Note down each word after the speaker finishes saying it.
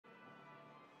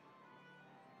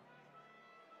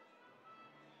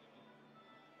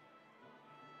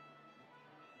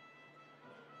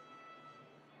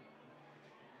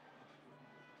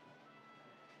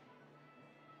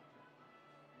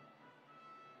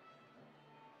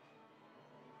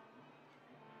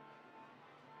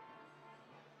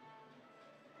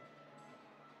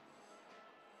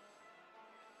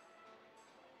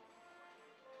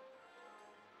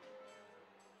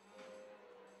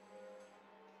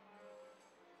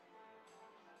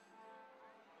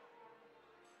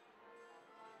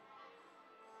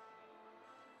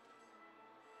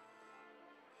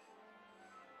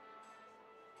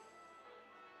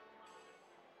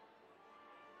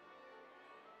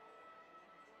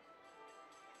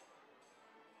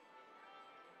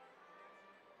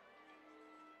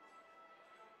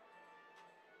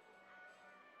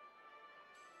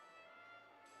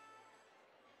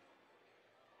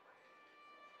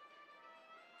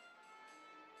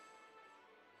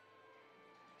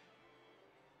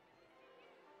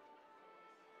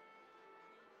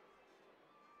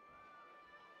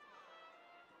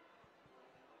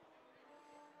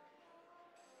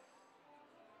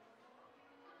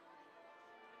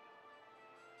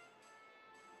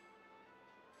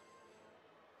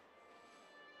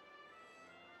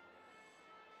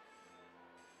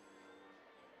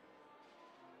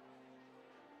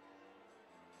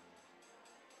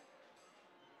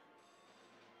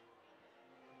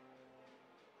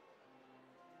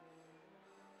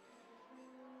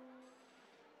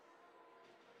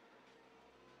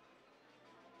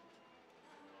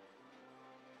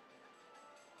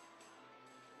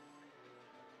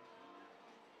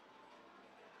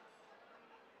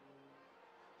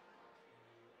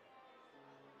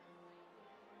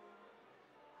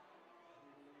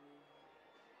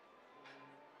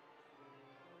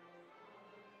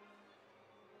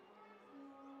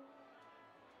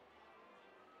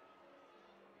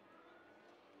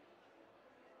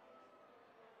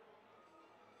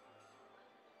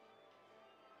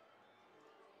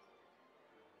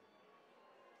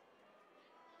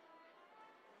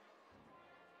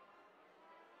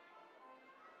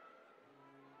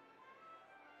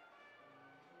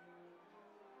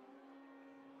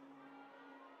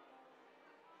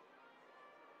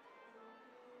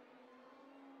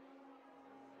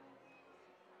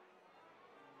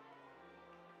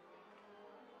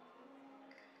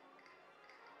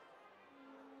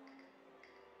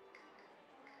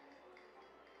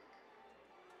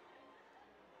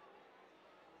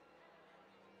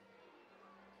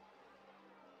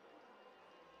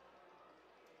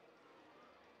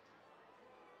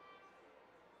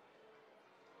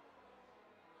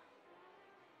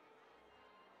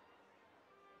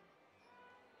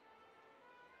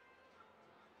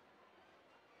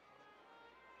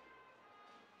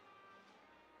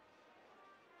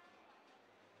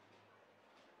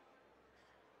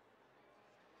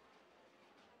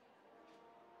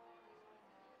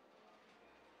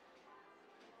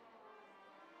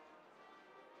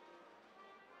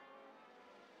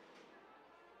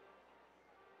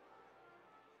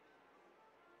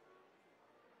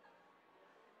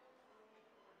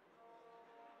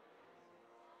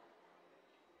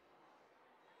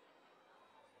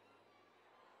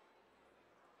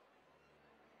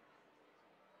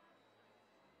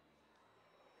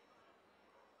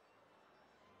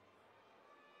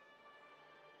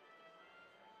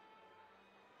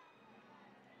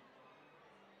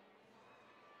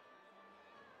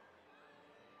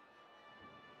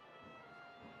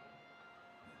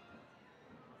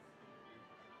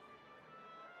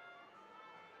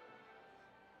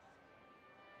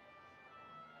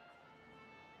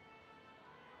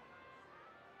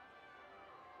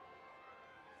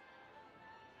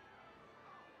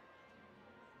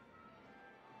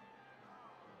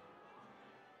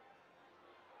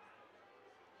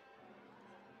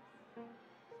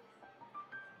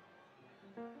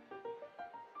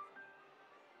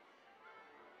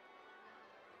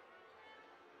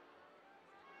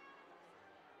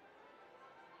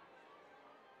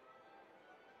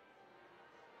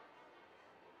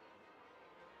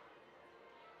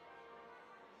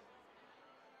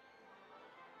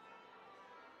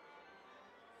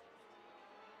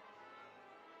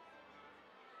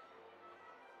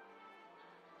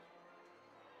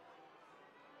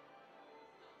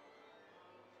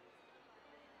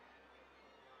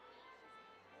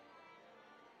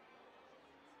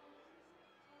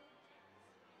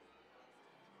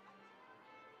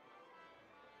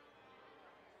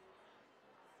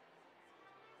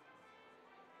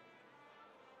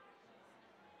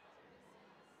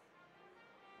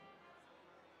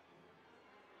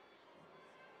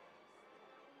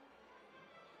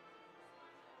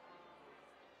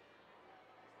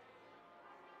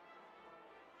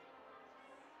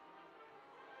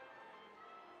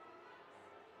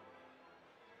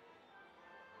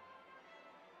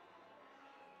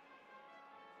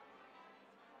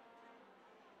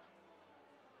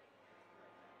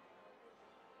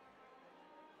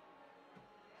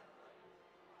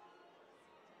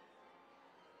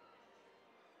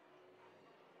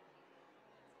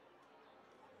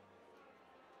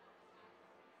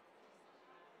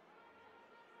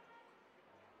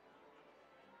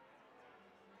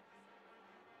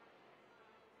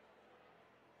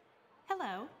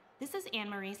Hello, this is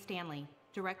Anne-Marie Stanley,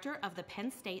 Director of the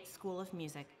Penn State School of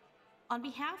Music. On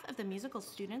behalf of the musical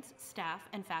students, staff,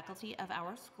 and faculty of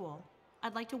our school,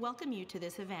 I'd like to welcome you to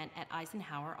this event at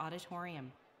Eisenhower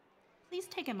Auditorium. Please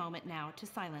take a moment now to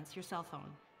silence your cell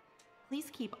phone. Please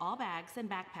keep all bags and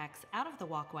backpacks out of the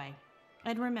walkway.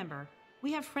 And remember,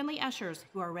 we have friendly ushers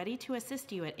who are ready to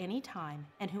assist you at any time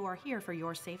and who are here for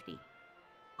your safety.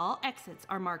 All exits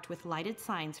are marked with lighted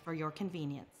signs for your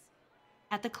convenience.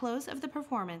 At the close of the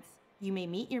performance, you may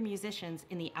meet your musicians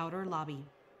in the outer lobby.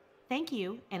 Thank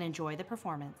you and enjoy the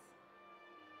performance.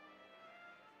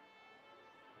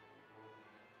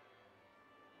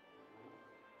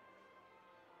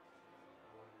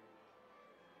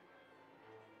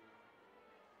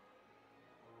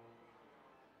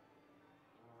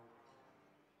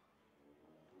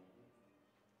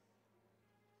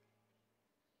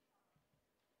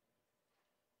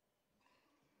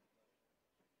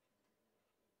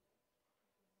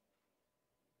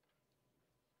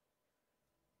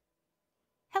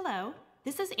 Hello,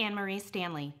 this is Anne-Marie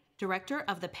Stanley, Director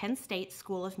of the Penn State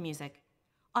School of Music.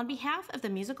 On behalf of the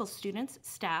musical students,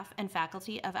 staff, and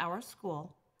faculty of our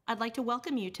school, I'd like to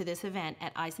welcome you to this event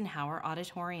at Eisenhower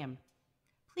Auditorium.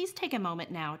 Please take a moment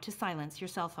now to silence your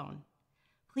cell phone.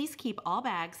 Please keep all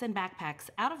bags and backpacks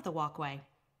out of the walkway.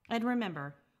 And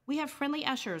remember, we have friendly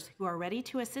ushers who are ready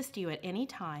to assist you at any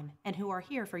time and who are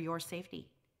here for your safety.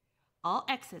 All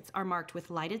exits are marked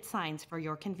with lighted signs for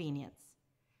your convenience.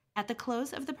 At the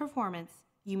close of the performance,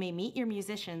 you may meet your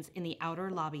musicians in the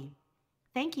outer lobby.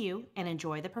 Thank you and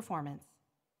enjoy the performance.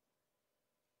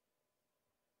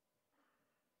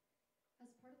 As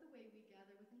part of the way we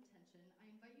gather with intention, I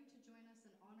invite you to join us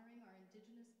in honoring our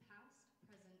Indigenous past,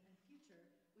 present, and future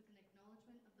with an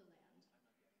acknowledgement of the land.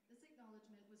 This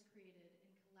acknowledgement was created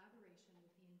in collaboration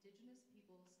with the Indigenous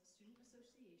Peoples Student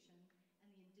Association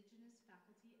and the Indigenous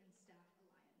Faculty and Staff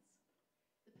Alliance.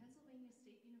 The Pennsylvania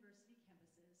State University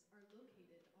campuses are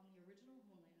located on the original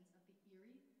homelands of the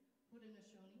Erie,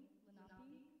 Haudenosaunee,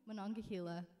 Lenape,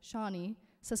 Monongahela, Shawnee,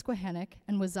 Susquehannock,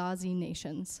 and Wazazi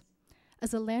nations.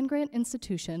 As a land-grant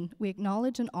institution, we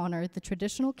acknowledge and honor the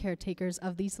traditional caretakers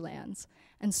of these lands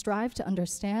and strive to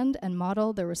understand and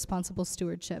model their responsible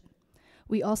stewardship.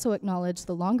 We also acknowledge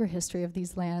the longer history of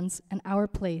these lands and our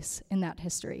place in that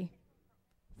history.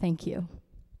 Thank you.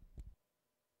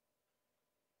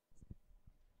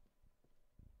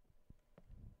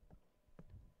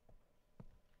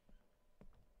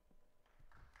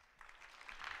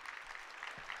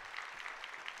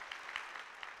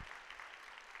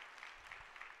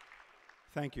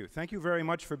 Thank you. Thank you very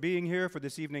much for being here for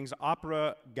this evening's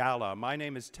Opera Gala. My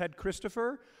name is Ted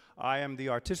Christopher. I am the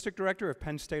Artistic Director of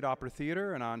Penn State Opera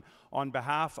Theater, and on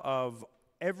behalf of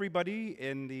everybody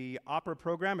in the opera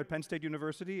program at Penn State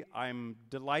University, I'm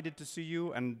delighted to see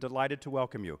you and delighted to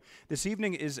welcome you. This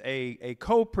evening is a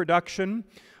co-production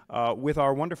with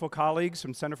our wonderful colleagues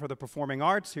from Center for the Performing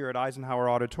Arts here at Eisenhower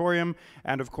Auditorium,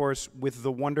 and of course with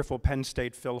the wonderful Penn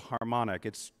State Philharmonic.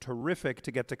 It's terrific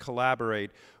to get to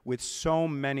collaborate with so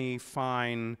many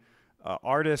fine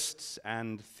artists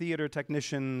and theater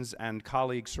technicians and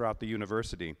colleagues throughout the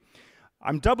university.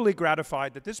 I'm doubly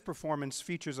gratified that this performance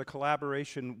features a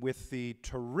collaboration with the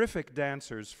terrific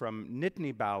dancers from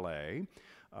Nittany Ballet,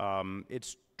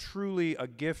 It's truly a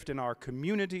gift in our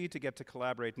community to get to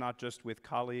collaborate not just with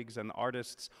colleagues and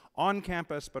artists on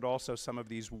campus, but also some of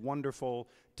these wonderful,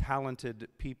 talented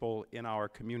people in our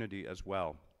community as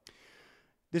well.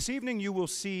 This evening you will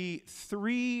see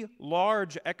 3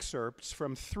 large excerpts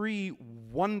from 3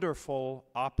 wonderful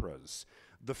operas.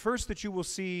 The first that you will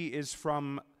see is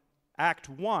from Act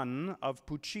 1 of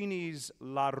Puccini's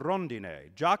La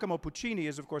Rondine. Giacomo Puccini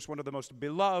is, of course, one of the most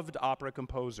beloved opera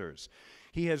composers.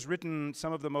 He has written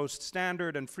some of the most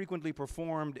standard and frequently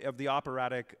performed of the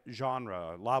operatic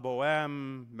genre, La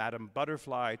Bohème, Madame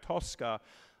Butterfly, Tosca.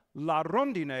 La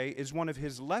Rondine is one of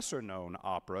his lesser-known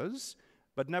operas,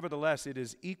 but nevertheless it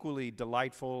is equally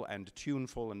delightful and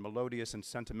tuneful and melodious and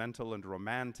sentimental and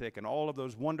romantic and all of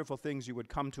those wonderful things you would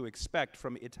come to expect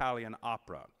from Italian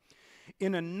opera.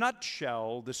 In a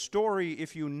nutshell, the story,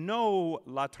 if you know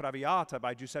La Traviata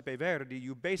by Giuseppe Verdi,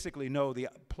 you basically know the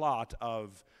plot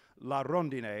of La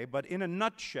Rondine, but in a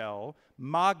nutshell,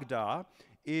 Magda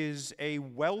is a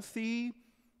wealthy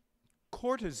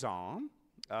courtesan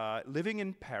living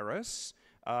in Paris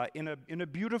in a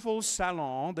beautiful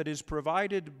salon that is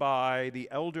provided by the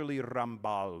elderly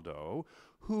Rambaldo,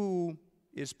 who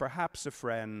is perhaps a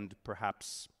friend,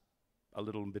 perhaps a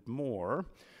little bit more,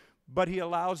 but he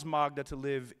allows Magda to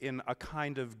live in a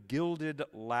kind of gilded,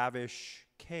 lavish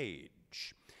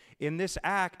cage. In this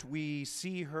act, we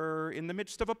see her in the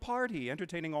midst of a party,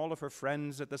 entertaining all of her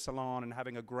friends at the salon and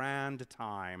having a grand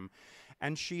time.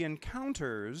 And she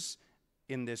encounters,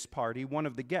 in this party, one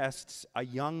of the guests, a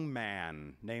young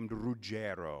man named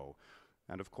Ruggiero.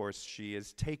 And of course, she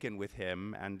is taken with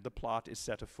him, and the plot is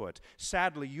set afoot.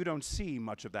 Sadly, you don't see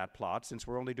much of that plot, since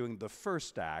we're only doing the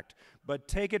first act. But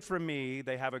take it from me,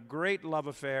 they have a great love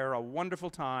affair, a wonderful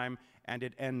time, and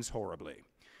it ends horribly.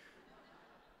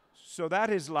 So that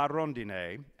is La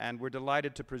Rondine, and we're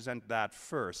delighted to present that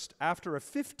first. After a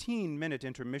 15-minute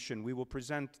intermission, we will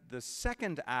present the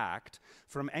second act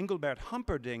from Engelbert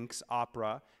Humperdinck's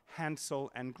opera, Hansel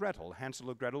and Gretel. Hansel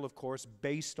and Gretel, of course,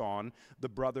 based on the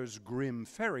Brothers Grimm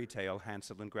fairy tale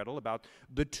Hansel and Gretel, about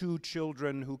the 2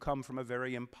 children who come from a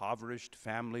very impoverished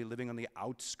family living on the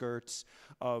outskirts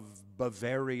of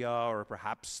Bavaria, or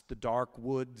perhaps the dark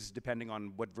woods, depending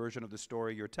on what version of the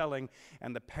story you're telling.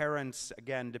 And the parents,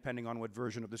 again, depending on what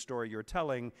version of the story you're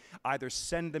telling, either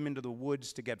send them into the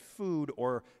woods to get food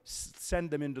or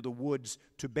send them into the woods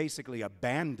to basically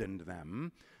abandon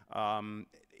them.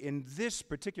 In this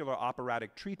particular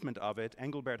operatic treatment of it,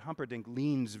 Engelbert Humperdinck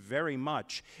leans very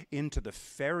much into the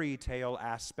fairy tale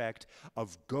aspect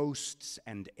of ghosts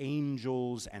and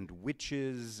angels and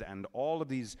witches and all of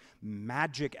these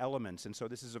magic elements. And so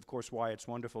this is, of course, why it's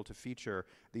wonderful to feature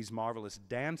these marvelous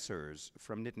dancers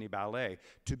from Nittany Ballet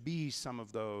to be some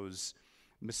of those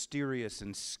mysterious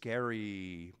and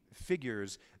scary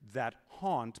figures that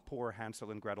haunt poor Hansel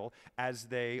and Gretel as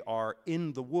they are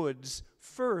in the woods,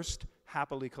 first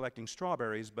happily collecting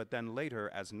strawberries, but then later,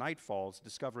 as night falls,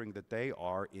 discovering that they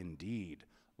are indeed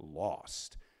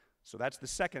lost. So that's the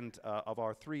second of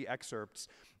our 3 excerpts.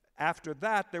 After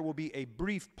that, there will be a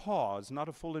brief pause, not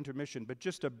a full intermission, but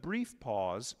just a brief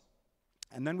pause,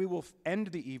 and then we will end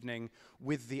the evening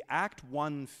with the Act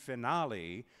 1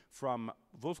 finale from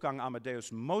Wolfgang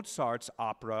Amadeus Mozart's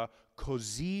opera,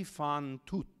 Così fan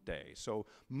tutti. So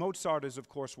Mozart is, of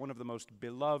course, one of the most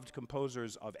beloved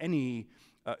composers of any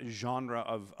genre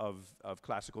of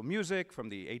classical music from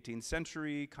the 18th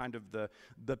century, kind of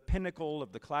the pinnacle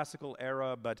of the classical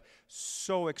era, but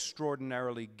so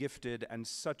extraordinarily gifted and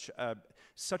such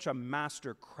a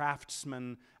master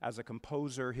craftsman as a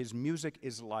composer. His music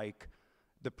is like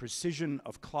the precision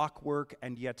of clockwork,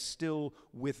 and yet still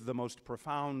with the most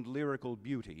profound lyrical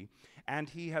beauty. And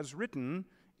he has written,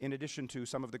 in addition to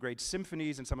some of the great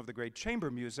symphonies and some of the great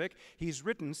chamber music, he's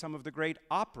written some of the great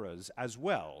operas as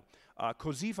well.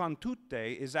 Così fan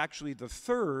tutti is actually the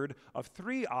third of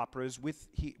 3 operas with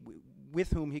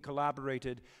whom he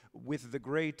collaborated with the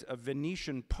great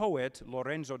Venetian poet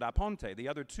Lorenzo da Ponte, the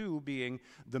other 2 being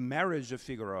The Marriage of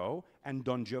Figaro and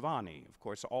Don Giovanni. Of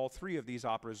course, all 3 of these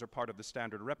operas are part of the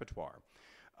standard repertoire.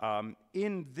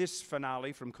 In this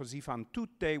finale from Così fan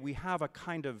tutti, we have a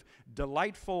kind of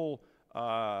delightful,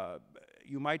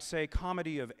 you might say,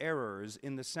 comedy of errors,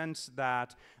 in the sense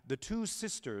that the 2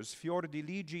 sisters,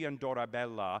 Fiordiligi and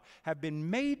Dorabella, have been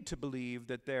made to believe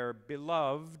that their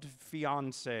beloved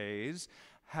fiancés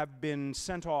have been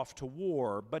sent off to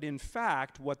war, but in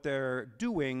fact what they're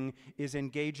doing is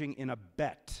engaging in a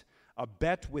bet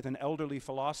with an elderly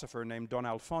philosopher named Don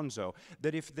Alfonso,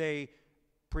 that if they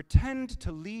pretend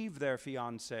to leave their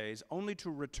fiancés only to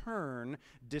return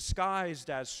disguised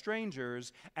as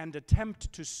strangers and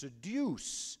attempt to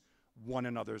seduce one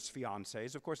another's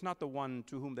fiancés, of course not the one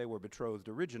to whom they were betrothed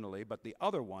originally, but the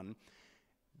other one,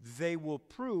 they will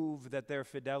prove that their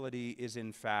fidelity is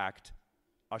in fact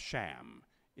a sham.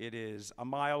 It is a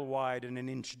mile wide and an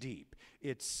inch deep.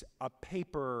 It's a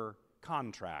paper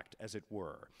contract, as it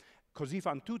were. Così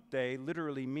fan tutte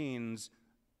literally means,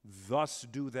 thus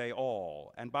do they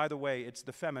all. And by the way, it's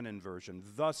the feminine version,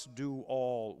 thus do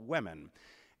all women.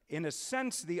 In a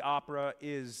sense, the opera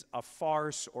is a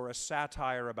farce or a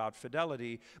satire about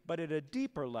fidelity, but at a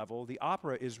deeper level, the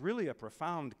opera is really a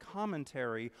profound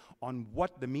commentary on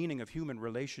what the meaning of human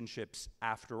relationships,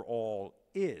 after all,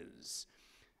 is.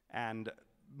 And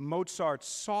Mozart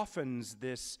softens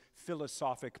this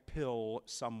philosophic pill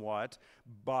somewhat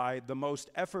by the most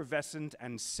effervescent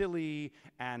and silly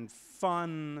and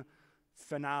fun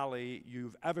finale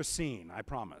you've ever seen, I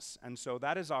promise. And so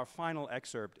that is our final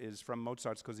excerpt, is from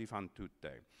Mozart's Così fan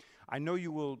tutte. I know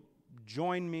you will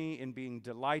join me in being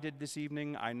delighted this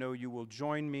evening. I know you will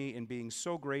join me in being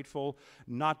so grateful,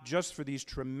 not just for these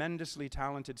tremendously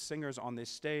talented singers on this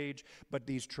stage, but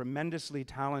these tremendously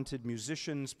talented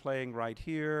musicians playing right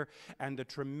here, and the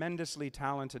tremendously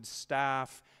talented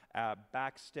staff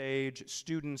backstage,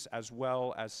 students as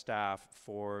well as staff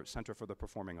for Center for the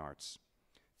Performing Arts.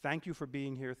 Thank you for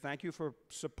being here. Thank you for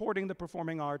supporting the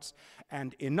performing arts.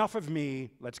 And enough of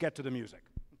me, let's get to the music.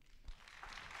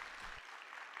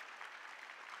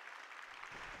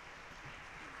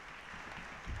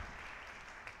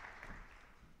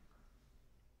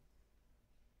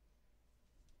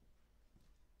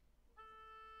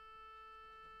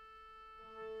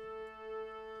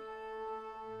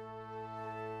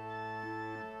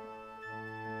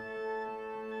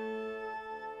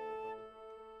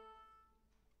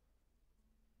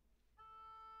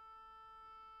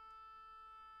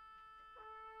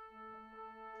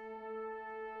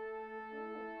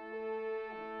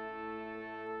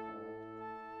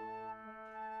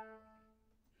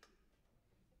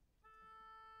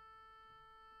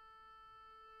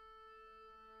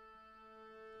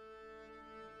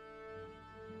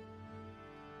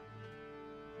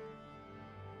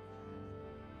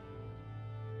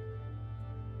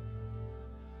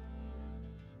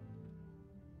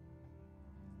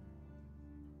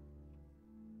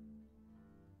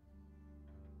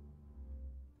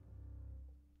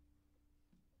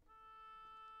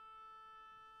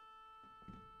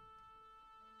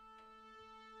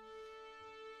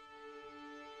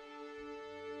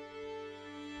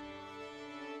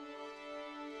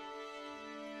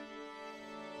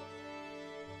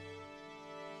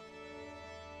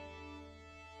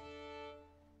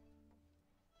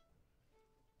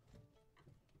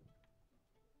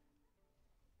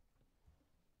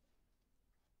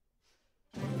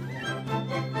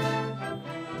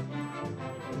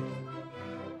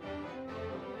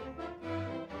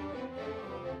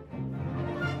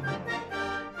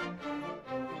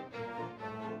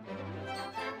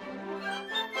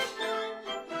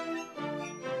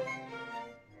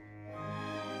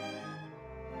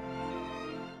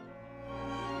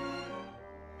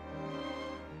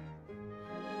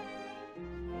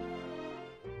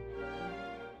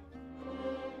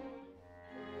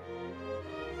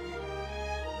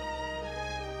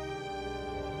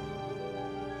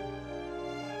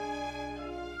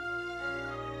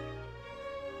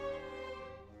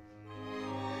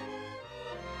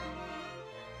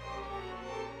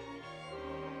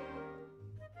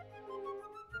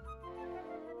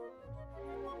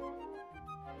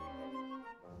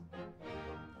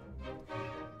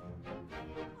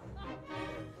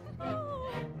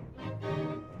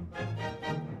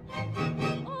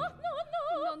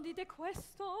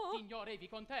 Questo, signore, vi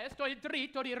contesto il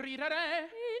diritto di ridere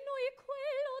e noi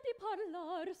quello di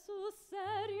parlar sul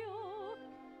serio.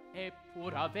 È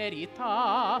pura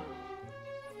verità.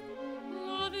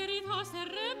 La verità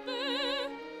sarebbe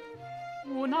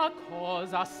una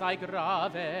cosa assai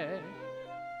grave.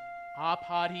 A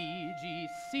Parigi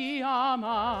si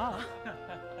ama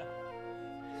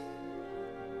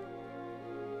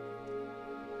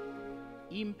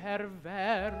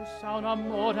imperversa una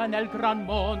moda nel gran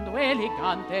mondo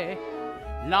elegante,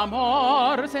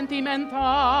 l'amor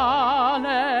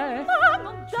sentimentale. Ma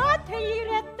non dategli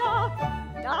retta,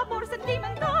 d'amor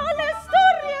sentimentale,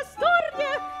 storie,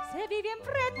 storie, se vivi in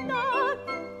fretta.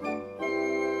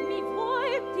 Mi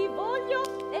vuoi, ti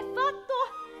voglio, è fatto.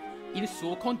 Il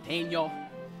suo contegno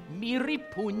mi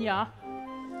ripugna.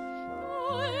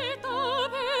 Poeta,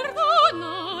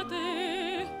 perdonate.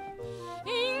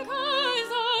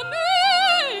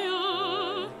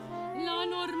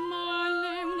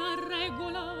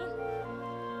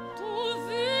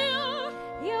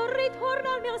 Torno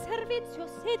al mio servizio. servizio,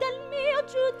 se del mio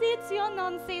giudizio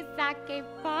non si sa che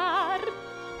far.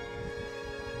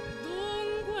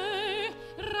 Dunque,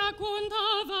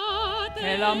 raccontavate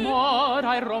che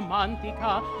l'amore è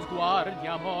romantica, sguardi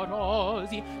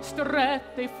amorosi,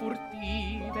 strette e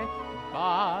furtive,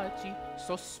 baci,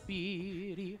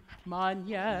 sospiri, ma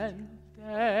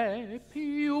niente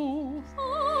più.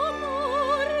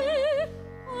 amore,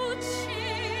 oh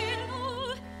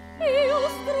cielo, io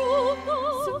struggo,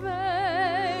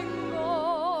 Svengo,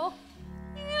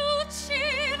 io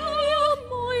cielo, io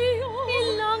muoio, mi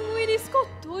languidisco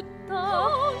tutta.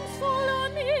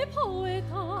 consolami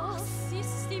poeta,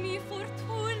 assistimi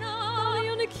fortuna, Dai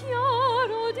un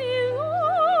chiaro di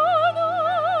luna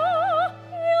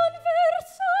e un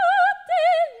versate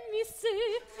mi sì.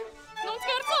 non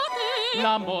scherzate,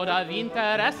 L'amore vi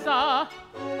interessa?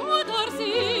 può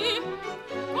darsi,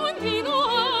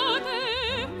 continuate,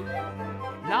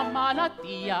 La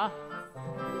malattia,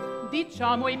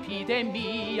 diciamo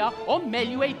epidemia, o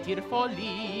meglio è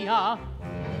tirfolia.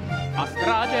 Fa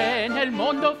strage nel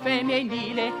mondo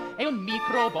femminile, è un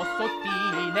microbo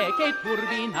sottile che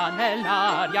turbina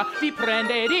nell'aria, vi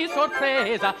prende di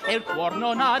sorpresa e il cuor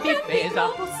non ha difesa.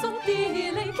 Io posso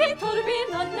dire che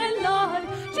turbina nell'aria,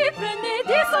 ci prende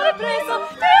di sorpresa,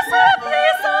 di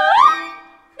sorpresa.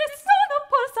 Nessuno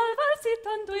può salvarsi,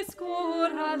 tanto è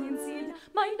scura l'insidia,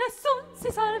 ma nessun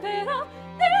si salverà,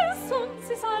 nessun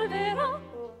si salverà.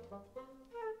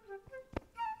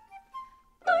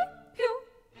 Mai più.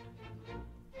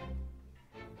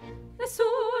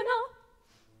 Nessuno.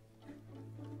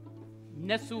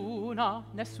 Nessuna,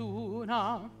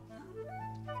 nessuna.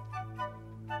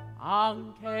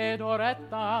 Anche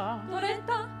Doretta,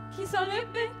 Doretta, chi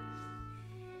sarebbe?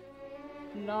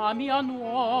 la mia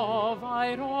nuova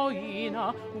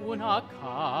eroina, una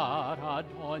cara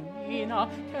donnina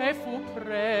che fu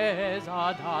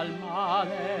presa dal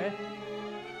male.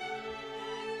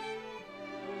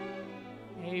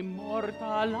 E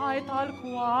morta lei tal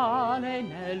quale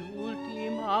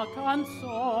nell'ultima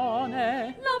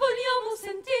canzone. La vogliamo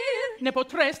sentir? Ne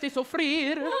potresti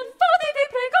soffrir? Non potevi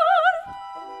pregar?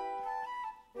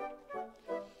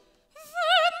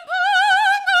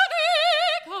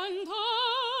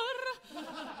 cantar,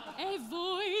 e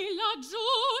voi laggiù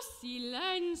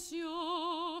silenzio,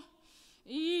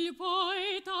 il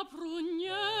poeta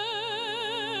Prugné,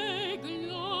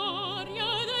 gloria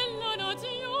della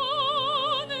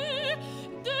nazione,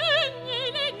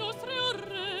 degni le nostre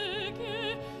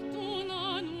orecchie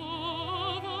d'una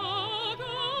nuova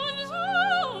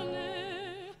canzone.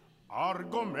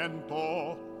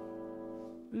 Argomento.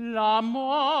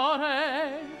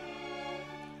 L'amore,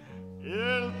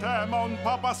 Il tema un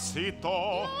papacito.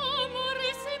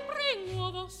 Amore sempre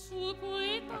nuovo, su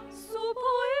poeta, Su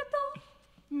poeta,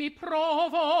 mi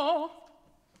provo.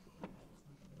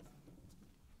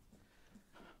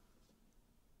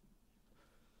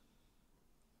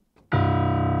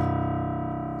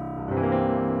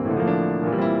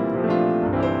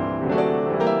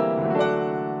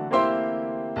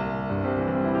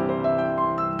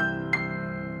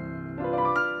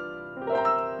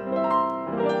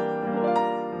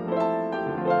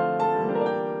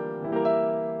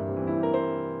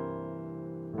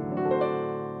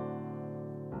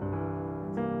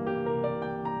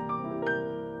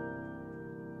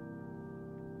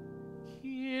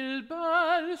 Il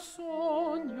bel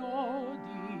sogno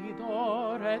di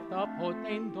Doretta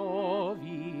poté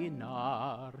indovinar,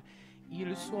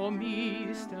 il suo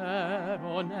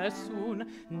mistero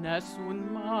nessun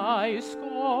mai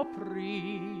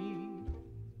scoprì.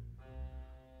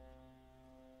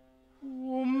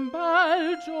 Un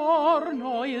bel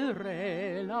giorno il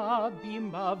re la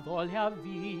bimba volle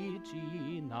avvicinar.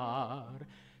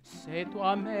 Se tu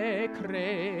a me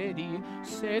credi,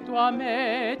 se tu a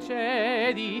me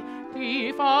cedi,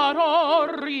 ti farò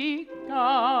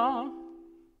ricca.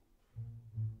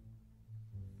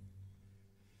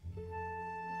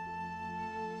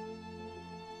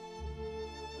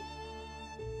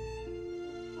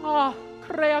 Ah,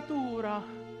 creatura!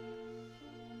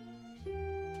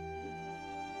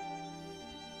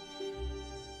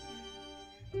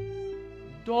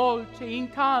 Dolce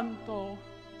incanto,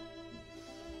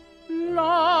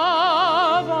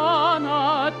 la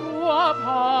vana tua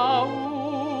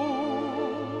paura,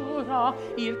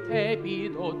 il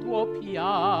tepido tuo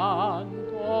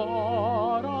pianto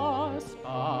ora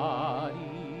sparirà.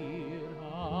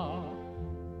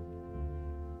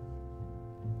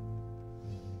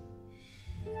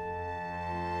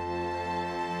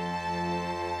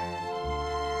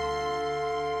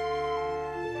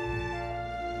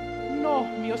 No,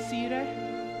 mio sire,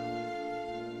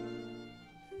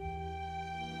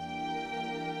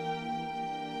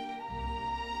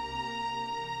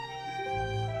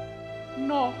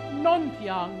 non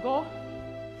piango,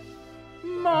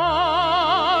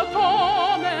 ma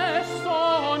come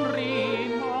son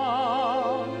rimango,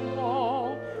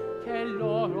 che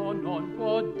loro non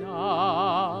può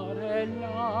dare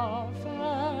la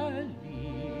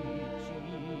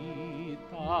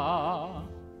felicità.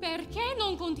 Perché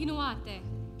non continuate?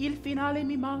 Il finale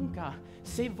mi manca.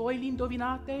 Se voi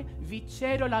l'indovinate, vi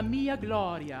cedo la mia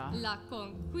gloria. La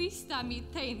conquista mi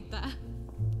tenta.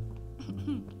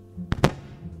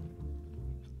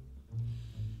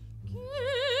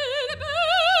 Che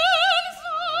bel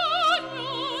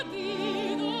sogno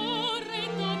di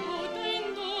Doretta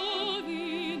potendo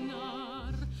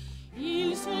indovinar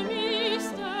il suo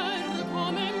mister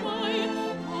come mai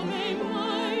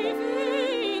finì.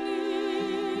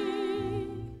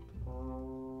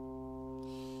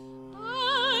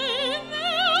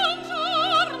 Un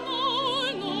giorno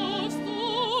uno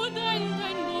studente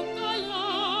in bocca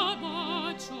alla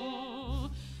bacio,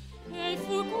 e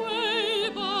fu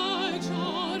quel bacio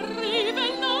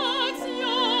rivelazione,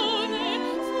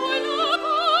 fu la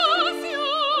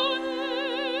passione.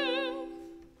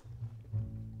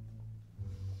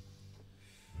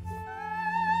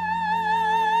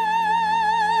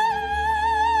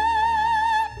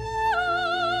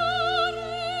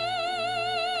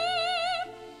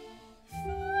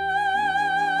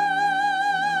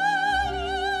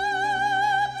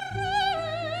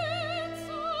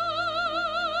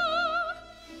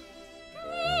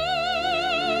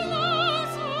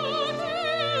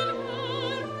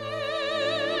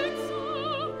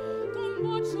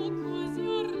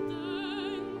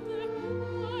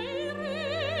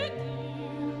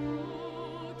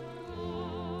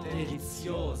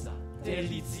 Deliziosa,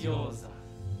 deliziosa.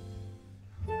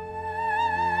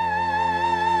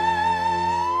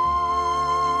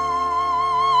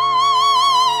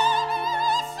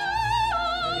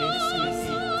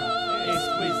 Esquisita,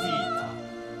 esquisita.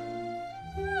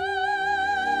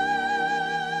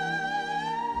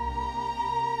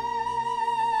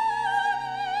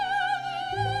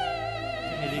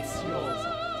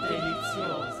 Deliziosa,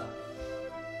 deliziosa.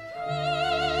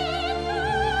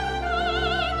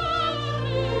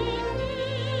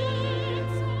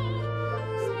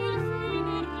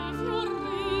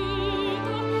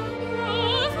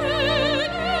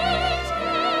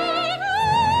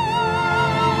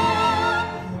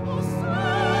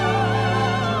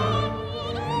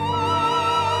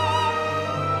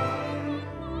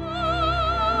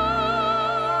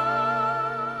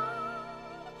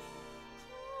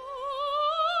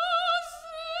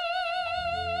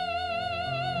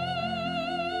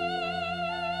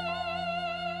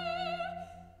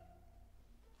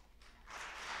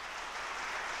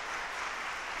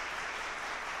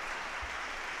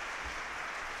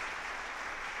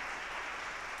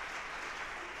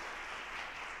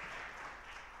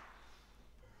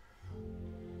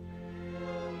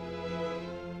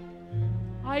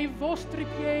 Ai vostri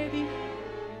piedi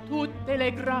tutte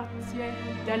le grazie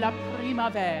della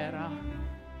primavera.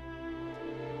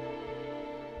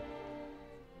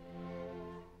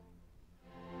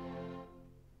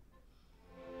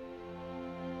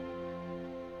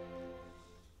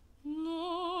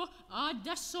 No,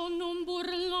 adesso non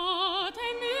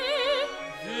burlatemi.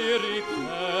 Vi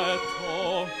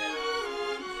ripeto,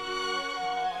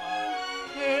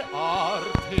 che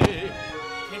arte,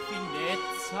 che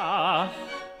finezza,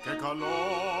 che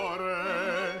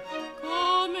calore,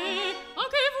 Come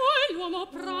anche voi l'uomo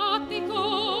pratico.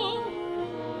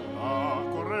 la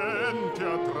corrente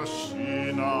a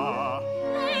trascina,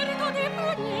 Merito di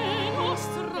pelle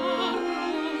nostra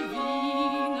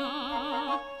rovina.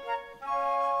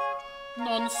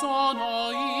 Non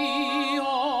sono io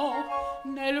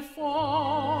nel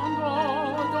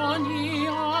fondo d'ogni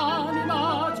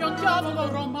anima, c'è un diavolo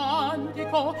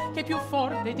romantico che è più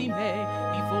forte di me,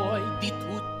 di voi, di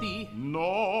tutti.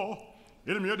 no,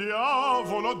 il mio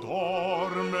diavolo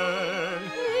dorme,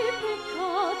 E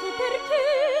peccato perché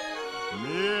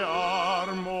mi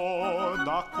armo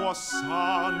d'acqua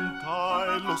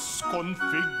santa e lo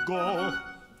sconfiggo.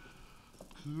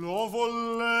 Lo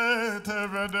volete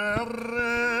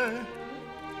vedere?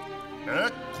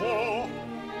 Ecco,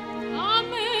 A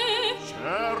me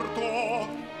certo,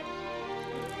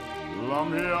 la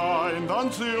mia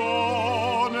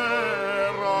intenzione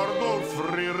era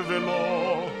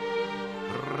d'offrirvelo.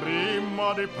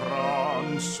 Prima di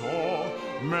pranzo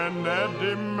me ne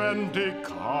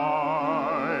dimenticai,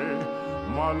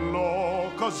 ma l'occasione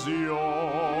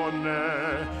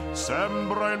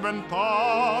sembra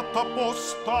inventata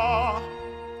apposta.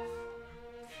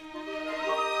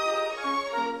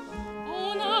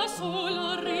 una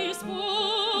sola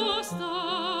risposta.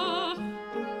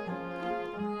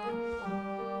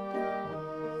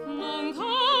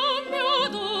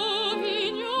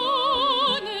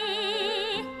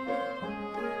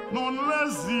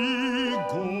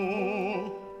 esigo.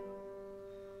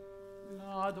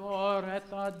 La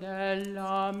Doretta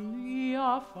della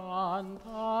mia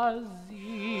fantasia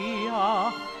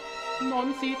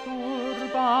non si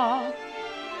turba,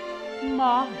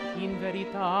 ma in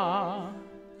verità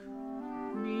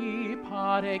mi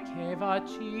pare che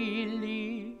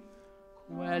vacilli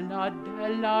quella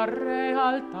della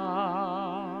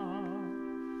realtà.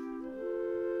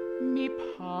 Mi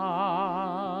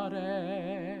pare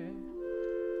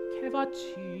che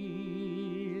vacilli.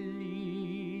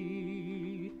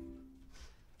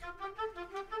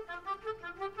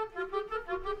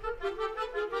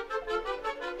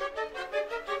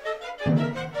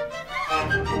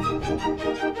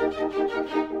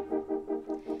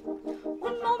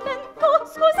 Un momento,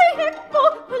 scusi,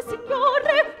 ecco, quel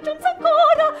signore giunse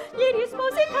ancora. Gli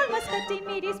risposi, calma, aspetti,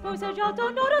 mi rispose già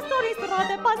d'onore. Sto in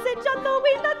strada passeggiando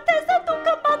in attesa d'un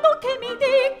comando che mi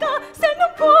dica se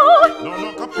non può. Non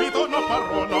ho capito una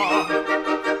parola.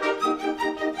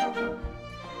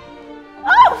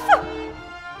 Uff!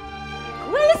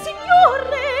 Quel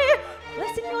signore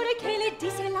che le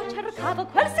disse la cercavo,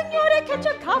 quel signore che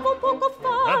cercavo poco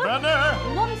fa.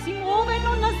 Ebbene? Non si muove,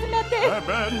 non la smette.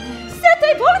 Ebbene?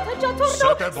 7 volte già tornò.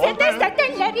 7 volte?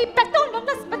 7, le ripeto, non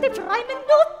aspetti, fra un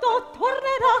minuto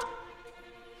tornerà.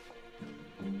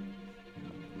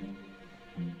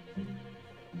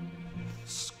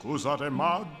 Scusate,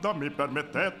 madda, mi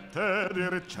permettete di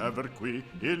ricever qui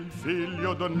il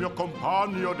figlio del mio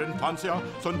compagno d'infanzia?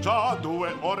 Son già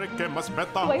 2 ore che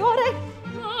m'aspetta. 2 ore?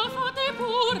 Ma fate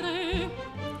pure,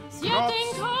 siete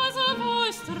in casa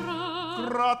vostra.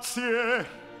 Grazie.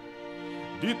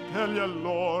 Ditegli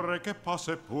allora che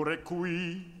passa pure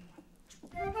qui.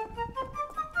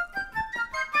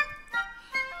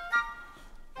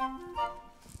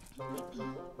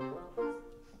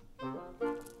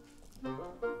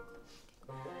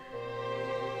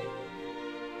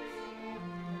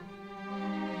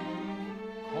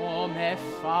 Come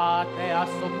fate a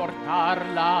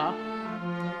sopportarla?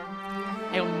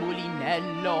 È un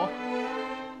mulinello.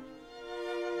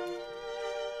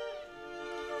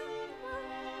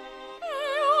 È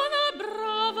una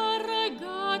brava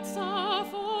ragazza,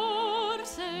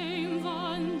 forse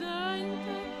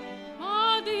invandente,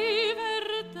 ma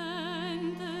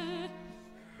divertente.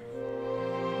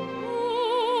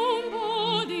 Un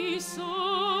po' di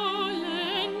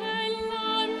sole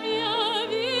nella mia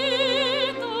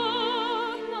vita,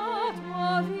 La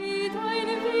tua vita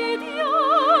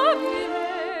invidiabile.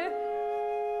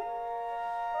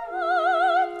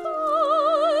 Amata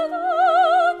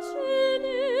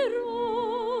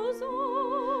generoso,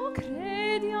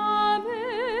 credi a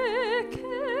me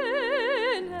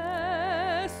che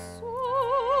nessuna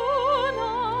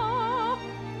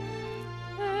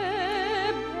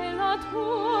ebbe la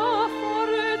tua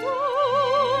fortuna.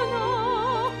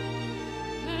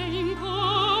 che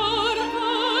importa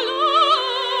la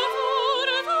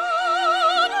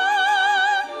fortuna,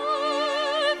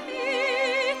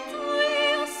 Vita è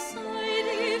assai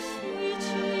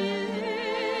difficile,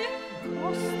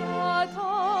 costa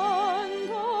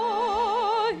tanto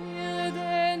il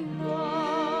denaro.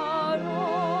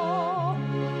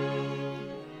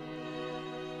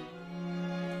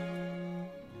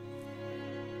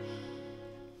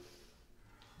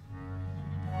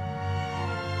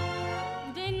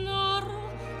 denaro,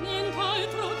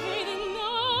 nient'altro che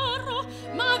denaro,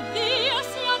 ma via,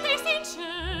 siate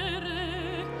sincere.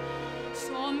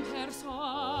 Son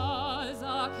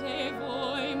persuasa che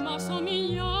voi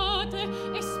m'assomigliate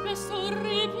e spesso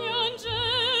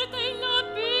ripiangete la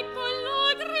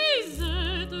piccola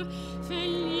grisette,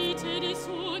 felice di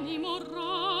suo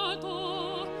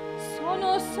innamorato.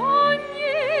 Sono sogni,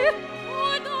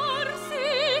 Può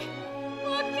darsi,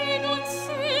 ma che non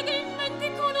si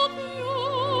dimenticano più.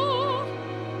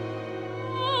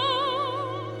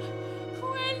 Ah,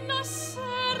 quella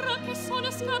sera che sono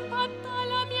scappata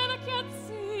alla mia vecchia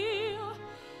zia,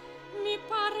 mi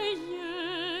pare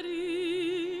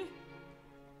ieri.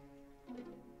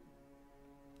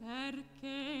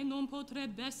 Perché non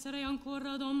potrebbe essere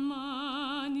ancora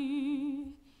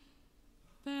domani?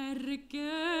 Perché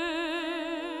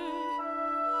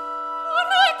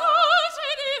retaggi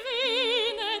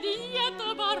divine di lieto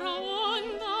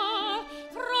baraonda,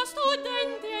 fra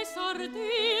studenti e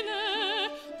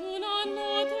sardine, d'una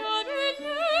notte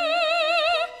abile,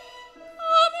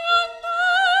 come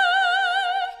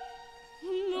andai,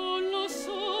 non lo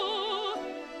so,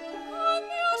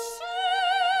 come uscì,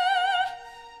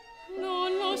 non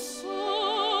lo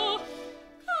so,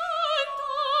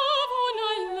 cantò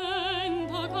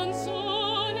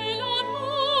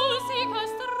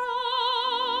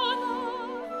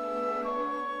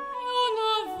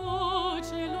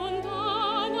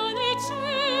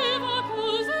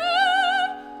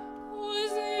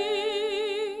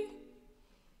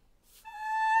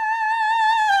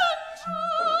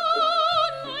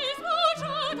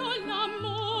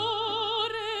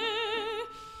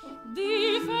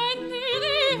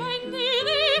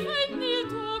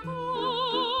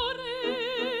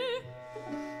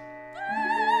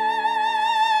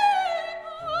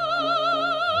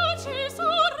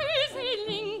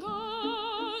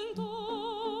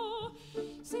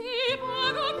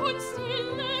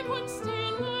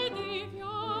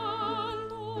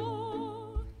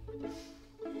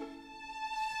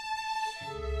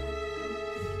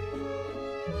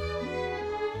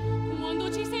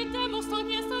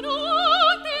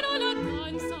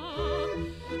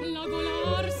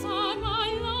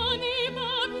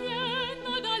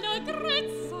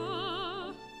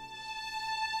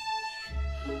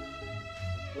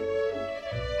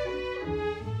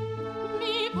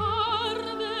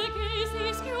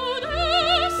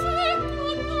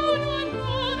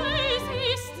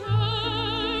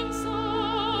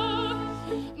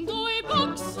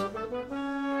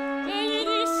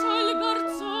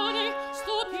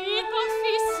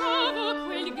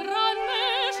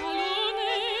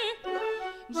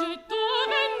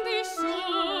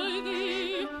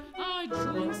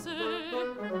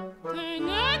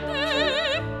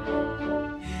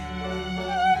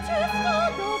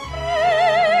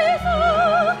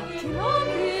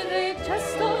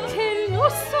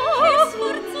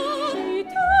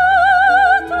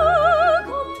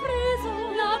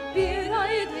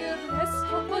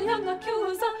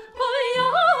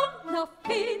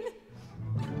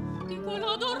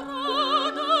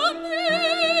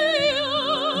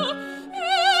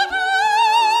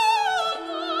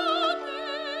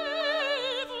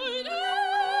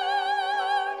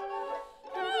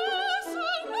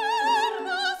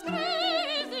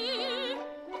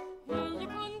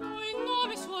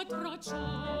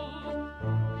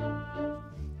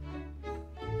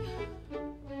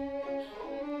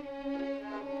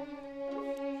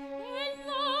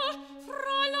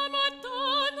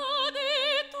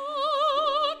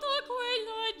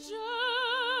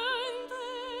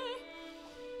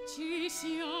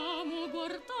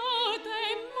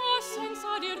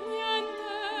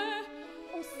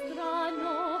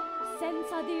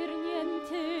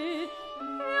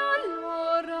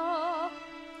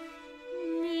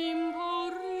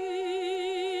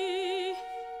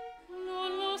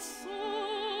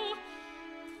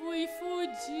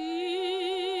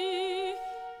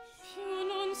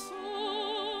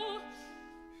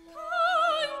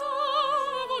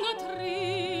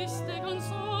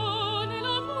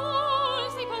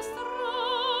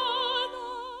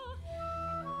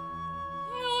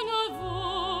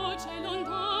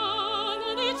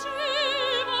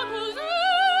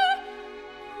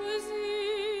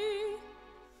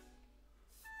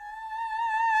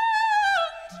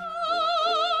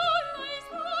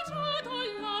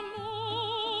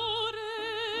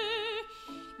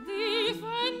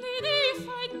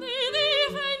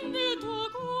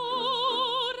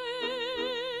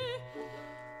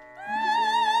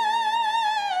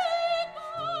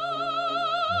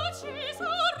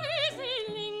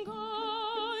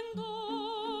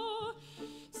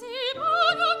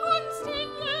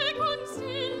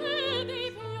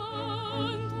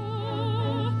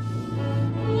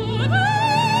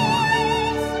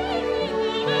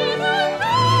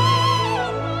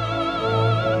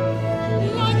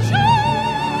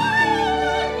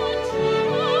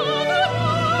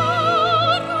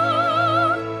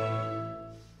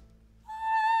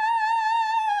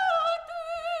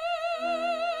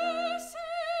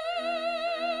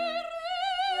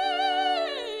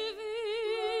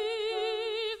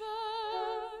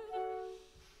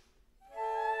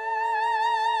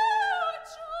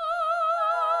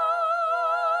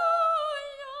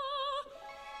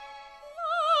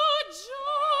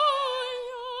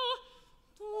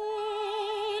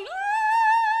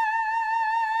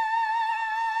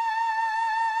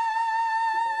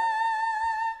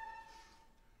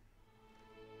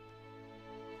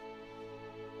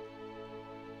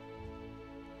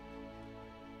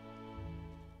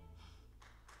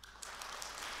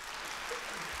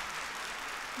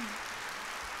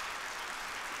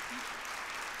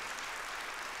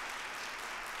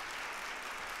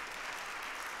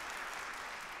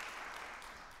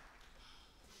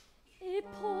E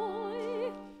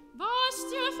poi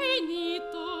basti è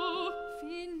finito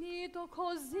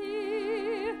così.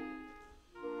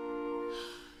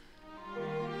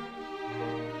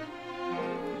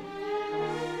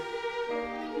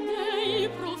 Nei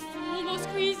profumo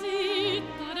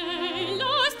squisita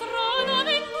della strana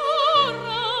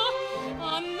avventura,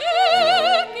 a me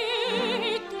che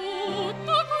è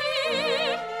tutto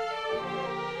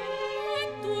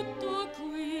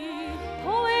qui,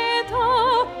 Poeta,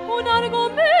 un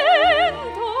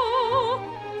argomento,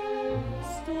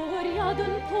 storia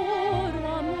d'un puro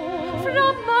amor, fra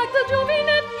Magda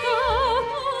giovinetta,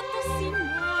 tutto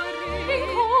signore,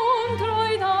 incontro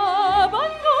ed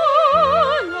abbandono,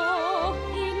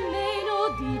 in meno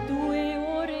di 2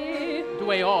 ore.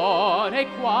 2 ore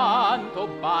quanto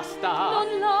basta, Non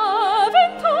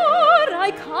l'avventura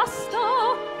è casta,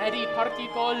 ed i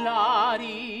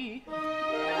particolari.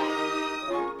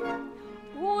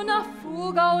 una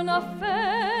fuga, una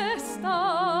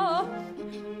festa,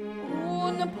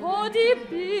 po' di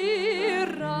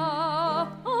birra,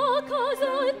 a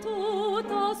casa è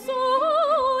tutta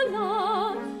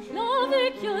sola, la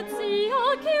vecchia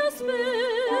zia che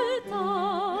aspetta,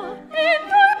 e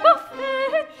due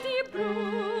baffetti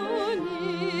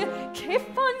bruni che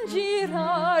fan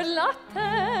girar la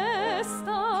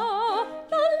testa.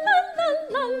 La la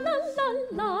la la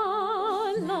la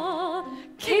la,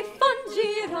 che fan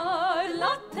girar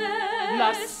la testa.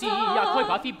 La sia coi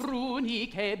baffi bruni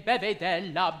che beve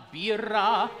della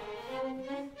birra.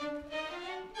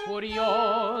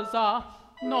 Curiosa,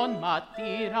 non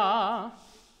m'attira.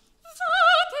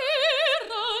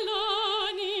 S'atterra la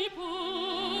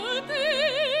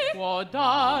nipote. Può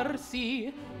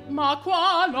darsi, ma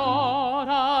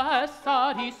qualora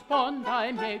essa risponda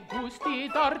ai miei gusti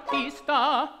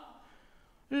d'artista,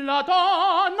 la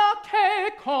donna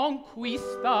che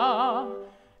conquista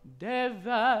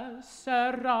deve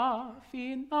essere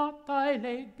raffinata,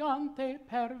 elegante,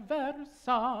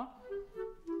 perversa,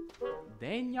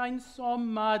 degna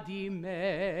insomma di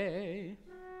me.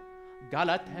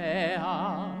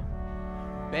 Galatea,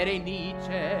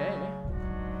 Berenice,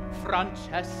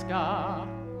 Francesca,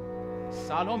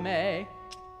 Salomè.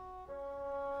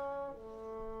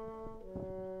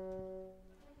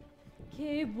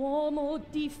 Che uomo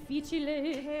difficile,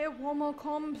 che uomo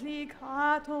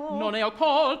complicato. Non ne ho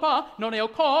colpa,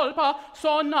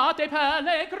 son nate per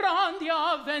le grandi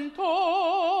avventure.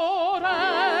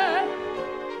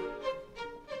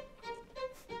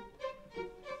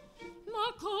 Ma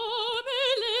come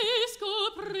le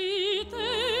scoprite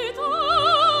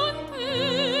tante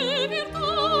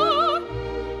virtù?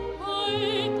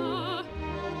 Aeta.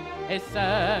 È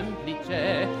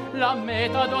semplice, la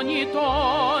meta d'ogni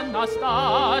donna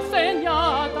sta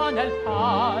segnata nel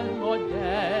palmo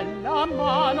della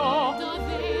mano.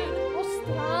 Davvero?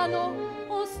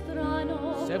 Oh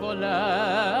strano, Se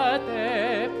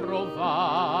volete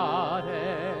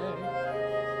provare,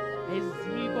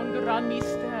 esigo un gran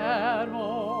mistero.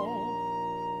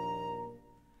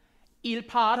 Il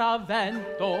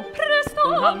paravento, presto!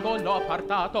 un angolo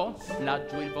appartato,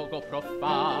 laggiù il vogo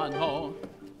profano.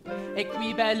 E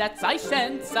qui bellezza e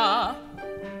scienza.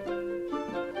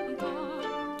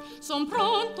 Son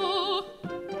pronto,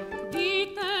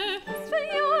 dite,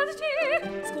 svegliarci,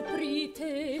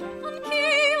 scoprite,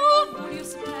 anch'io voglio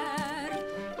saper.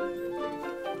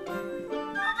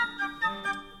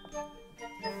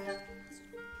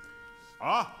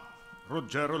 Ah,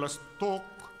 Ruggero la Stock,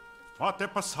 fate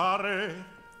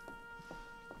passare.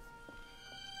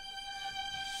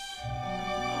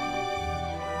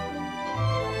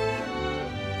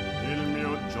 Il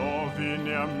mio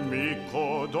giovine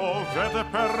amico dovete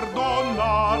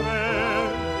perdonare.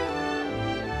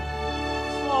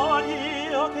 Sono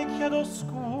io che chiedo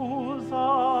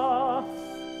scusa.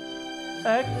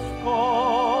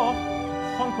 Ecco,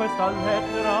 con questa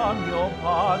lettera mio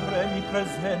padre mi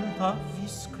presenta, vi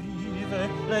scrive,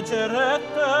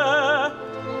 leggerete.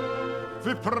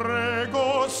 Vi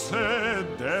prego,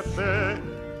 sedete.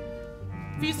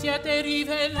 Vi siete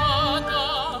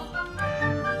rivelata,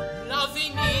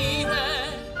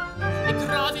 l'avvenire è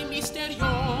grave e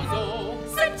misterioso.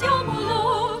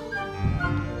 Sentiamolo.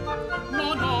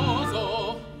 Non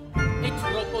oso, è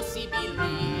troppo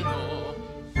sibilino.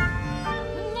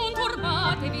 Non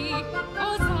turbatevi,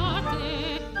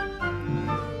 osate.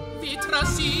 Vi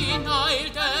trascina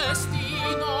il destino.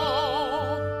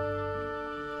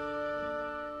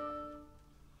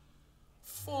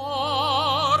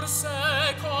 Forse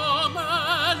come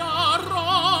la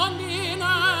rondine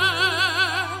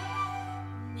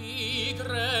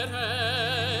migrerete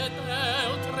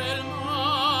oltre il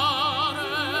mare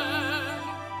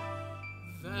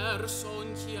verso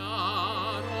un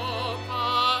chiaro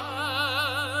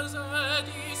paese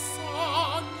di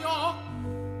sogno,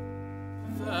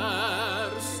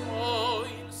 verso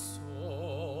il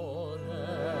sole,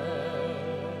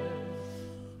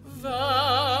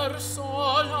 verso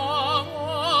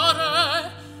l'amore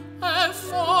e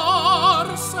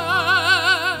forse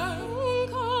Un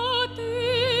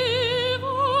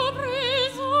cattivo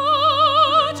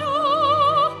presagio.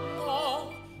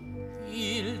 no,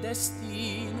 il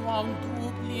destino ha un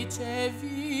duplice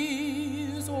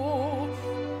viso,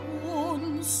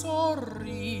 un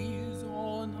sorriso,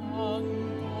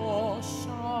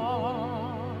 un'angoscia,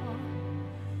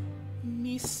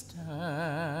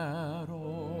 mistero.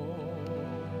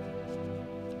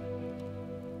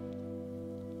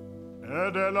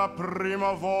 Ed è la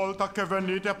prima volta che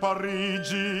venite a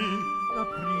Parigi. La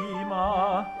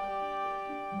prima.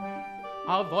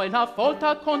 A voi la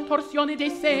folta contorsione dei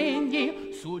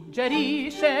segni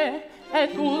suggerisce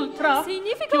ed ultra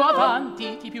Significa? più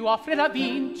avanti chi più offre la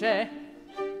vince.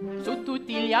 su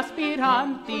tutti gli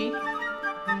aspiranti.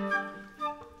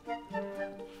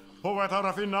 Poeta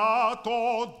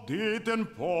raffinato, dite un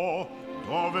po'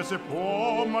 dove si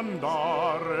può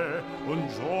mandare un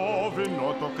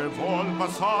giovinotto che vuol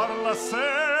passare la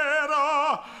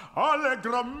sera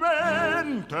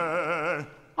allegramente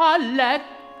A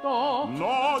letto.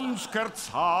 Non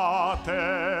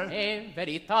scherzate. È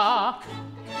verità.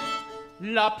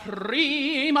 La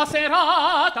prima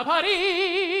serata a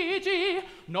Parigi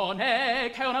non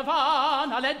è che una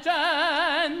vana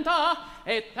leggenda,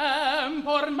 è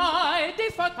tempo ormai di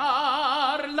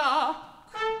sfatarla.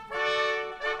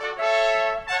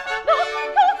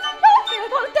 Che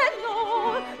volte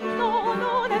no,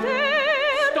 non è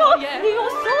vero. Storie. Io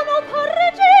sono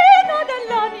parigina,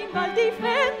 dell'anima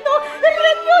difendo il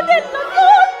regno della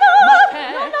donna. Ma che?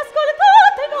 Non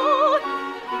ascoltate, no.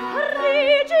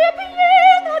 Parigi è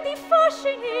piena di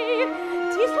fascini,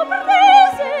 di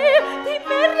sorprese, di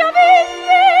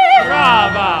meraviglie.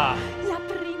 Brava! La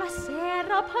prima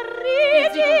sera a Parigi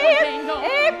Sì, comprendo.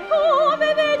 è come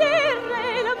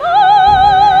vedere l'amore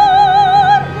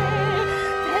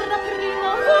per la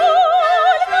prima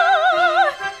volta.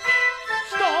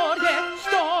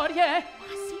 Storie.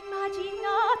 Ma si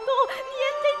immaginato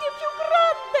niente di più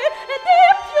grande ed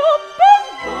è più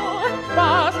bello.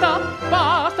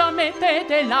 Basta,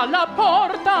 mettetela alla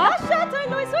porta.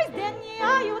 Lasciatelo i suoi sdegni,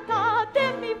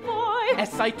 aiutatemi voi. E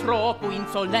sei troppo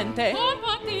insolente.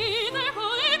 Compatite,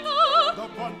 poeta. Da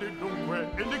quando dunque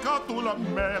indica tu la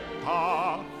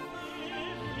meta?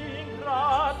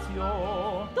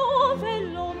 Ringrazio. Dove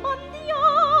lo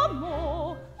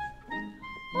mandiamo?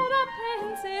 Ora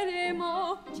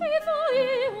penseremo. Ci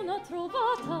vuoi una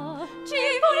trovata? Ci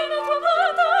vuoi una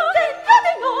trovata? Dentro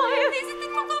di noi. Visiti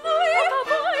tocca a voi.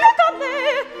 Tocca a voi. Tocca a me.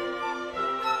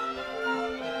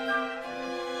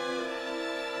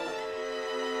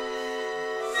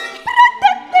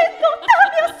 Prendete nota,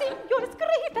 mio signor,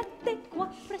 scrivete qua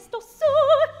presto su.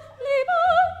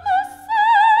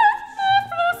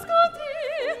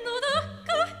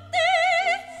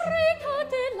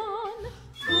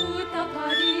 Tutta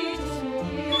Parigi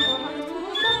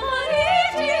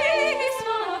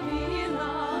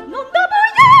sfavilla. Non da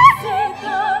boiese.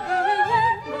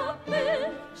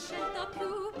 Scelta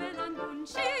più bella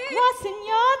annunci. Qua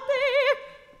segnate.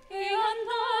 E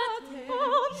andate.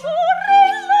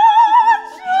 Gioia,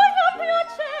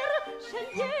 piacer,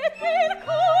 scegliete il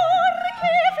cuore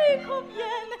che vi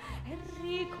conviene e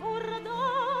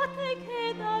ricordate che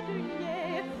da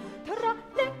Dugnier tra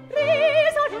le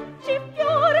risa luci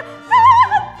fior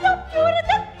canta fior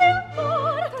del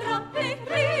temor, Tra le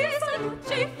risa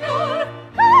luci fior.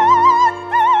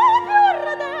 canta fior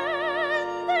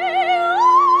ardente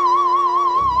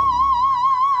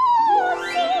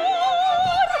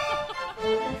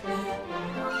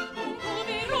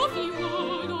Povero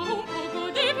figliuolo, un poco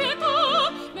di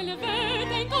pietà, me le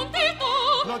vede incontento.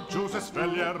 Laggiù si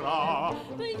sveglierà.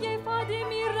 Buglie fa dei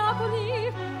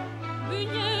miracoli.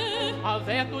 Buglie.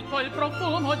 Avea tutto il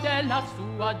profumo della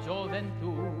sua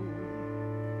gioventù.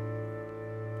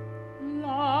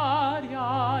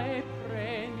 L'aria è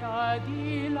pregna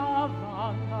di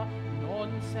lavanda,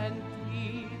 non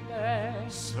sentite?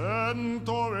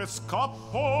 Sento e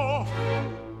scappo.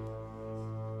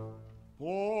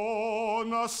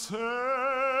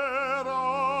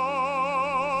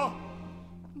 Buonasera.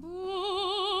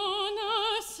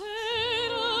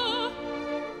 Buonasera.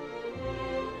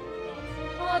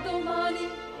 A domani.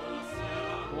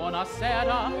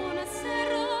 Buonasera.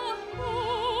 Buonasera.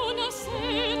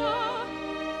 Buonasera.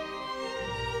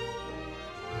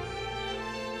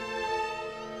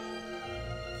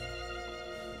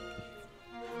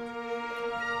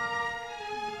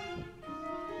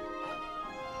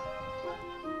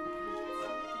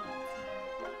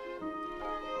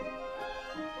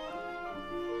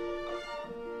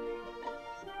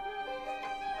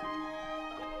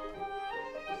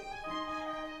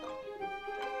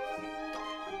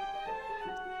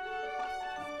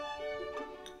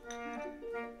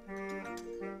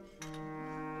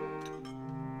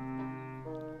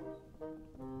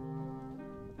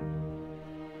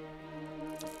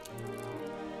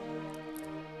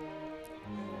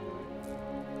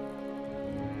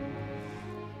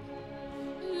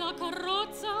 La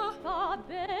carrozza. va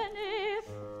bene.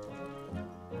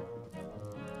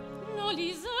 No,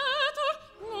 Lisette,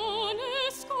 non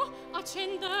esco,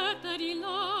 accendete di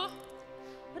là.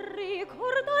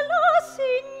 Ricorda la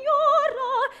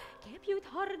signora che più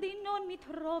tardi non mi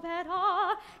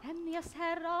troverà, è mia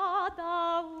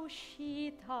serata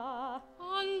uscita.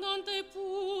 Andante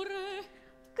pure.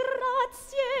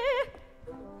 Grazie.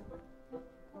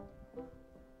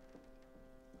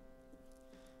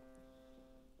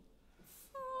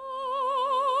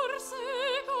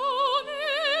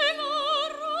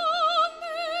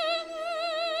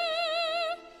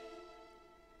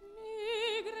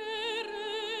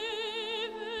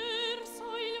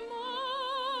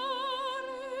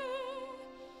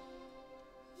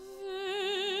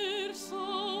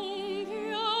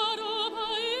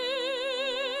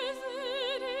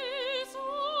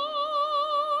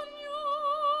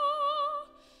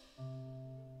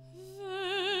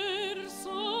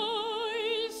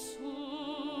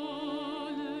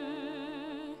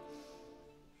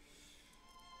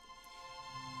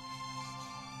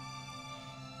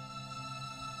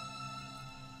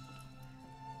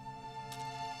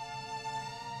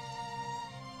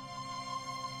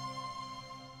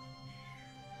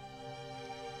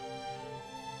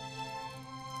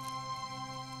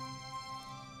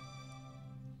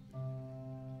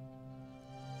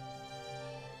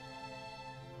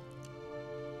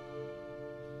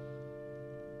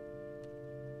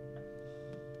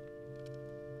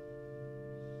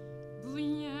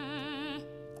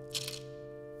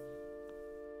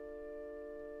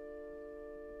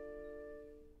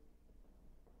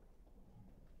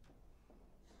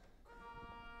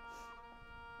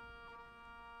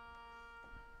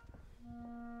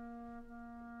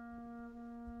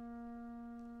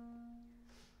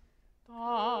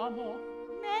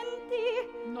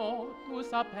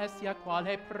 sapessi a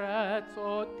quale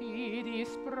prezzo ti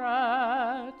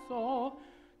disprezzo.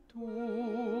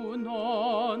 Tu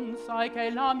non sai che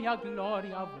la mia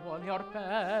gloria vuole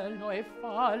orpello e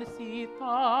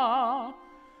falsità.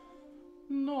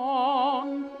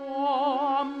 Non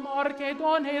può amor che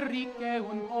donne ricche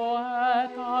un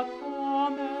poeta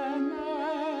come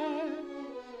me.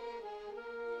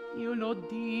 Io lo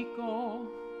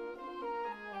dico,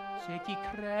 c'è chi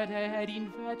crede ed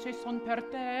invece son per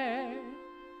te.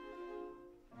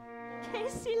 Che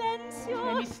silenzio!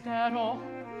 Che mistero!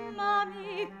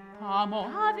 Mami, amo,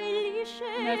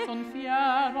 t'avvelisce. ne son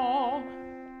fiero.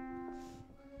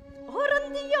 Ora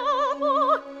andiamo.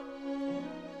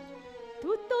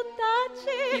 Tutto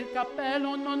tace. Il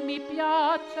cappello non mi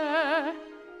piace.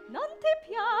 Non ti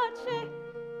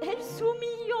piace? È il suo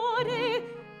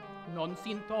migliore. Non si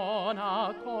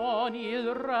intona con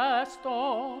il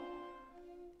resto.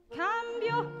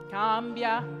 Cambio.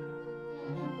 Cambia.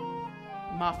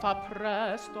 Ma fa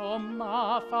presto,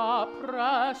 ma fa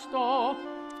presto.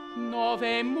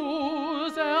 9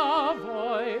 muse a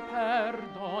voi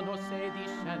perdono se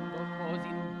discendo così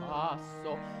in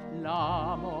basso.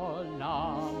 L'amo,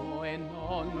 l'amo e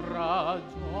non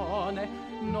ragione.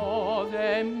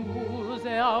 9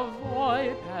 muse a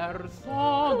voi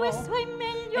perdono. Questo è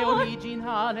meglio. È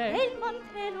originale. E il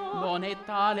mantello. Non è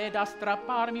tale da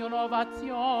strapparmi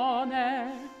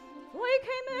un'ovazione. Vuoi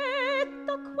che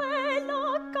metto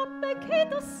quella cappa che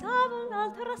indossavo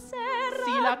l'altra sera?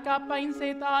 Sì, la cappa in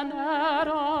seta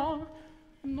nera.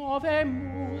 9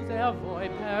 muse a voi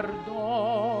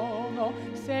perdono.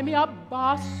 Se mi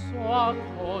abbasso a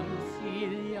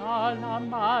consiglia la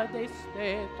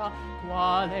madesteta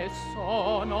quale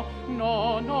sono,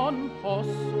 no, non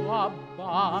posso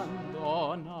abbandonarla.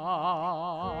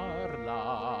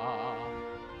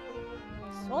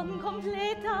 Son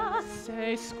completa.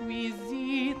 Sei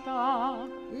squisita.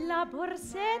 La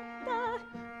borsetta.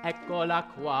 Eccola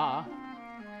qua.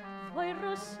 Poi il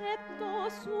rossetto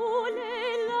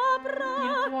sulle labbra.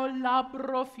 Il tuo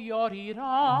labbro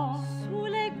fiorirà.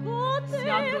 Sulle gote.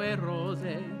 Siamo 2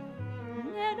 rose.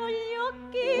 Nero gli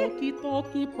occhi. Pochi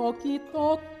tocchi, pochi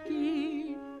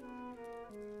tocchi.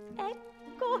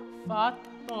 Ecco.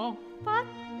 Fatto.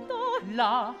 Fatto.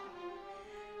 Là.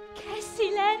 Che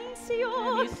silenzio!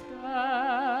 Che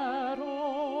mistero!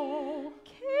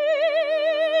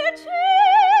 Che ci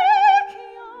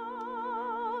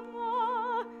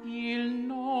chiama? Il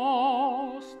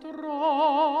nostro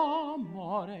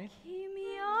amore. Chi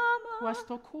mi ama?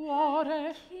 Questo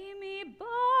cuore. Chi mi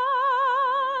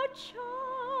bacia?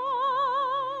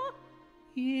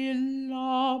 Il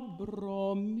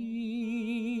labbro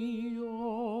mio.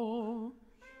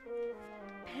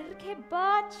 Perché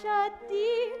bacia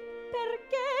di?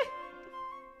 Perché?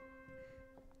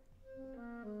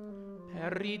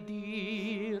 Per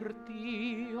ridirti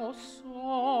io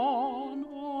sono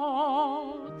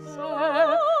te,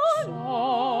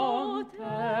 sono te,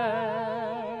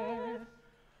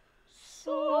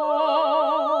 sono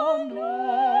te.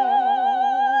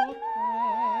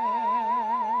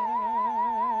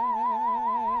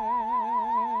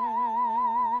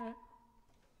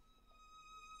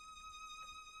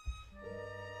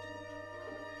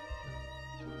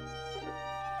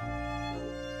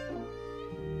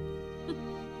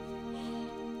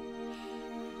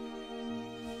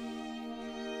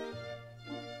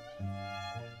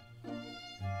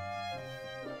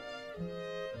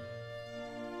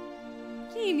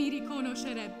 Chi mi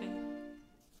riconoscerebbe?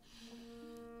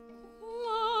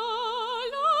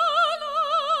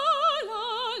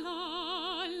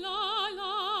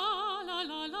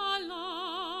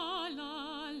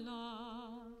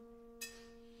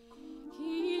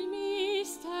 Il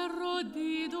mistero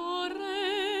di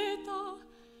Doretta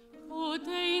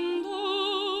poté indovinar.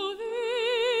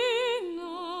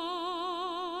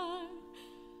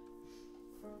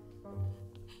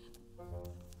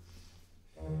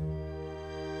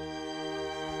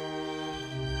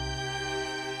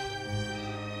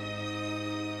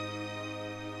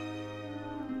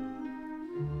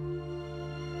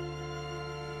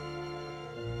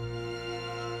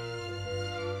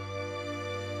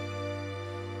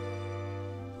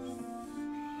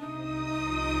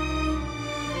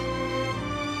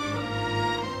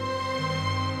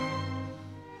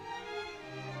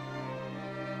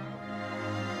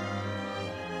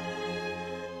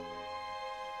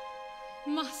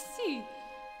 Ma sì,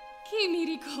 chi mi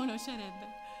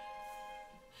riconoscerebbe?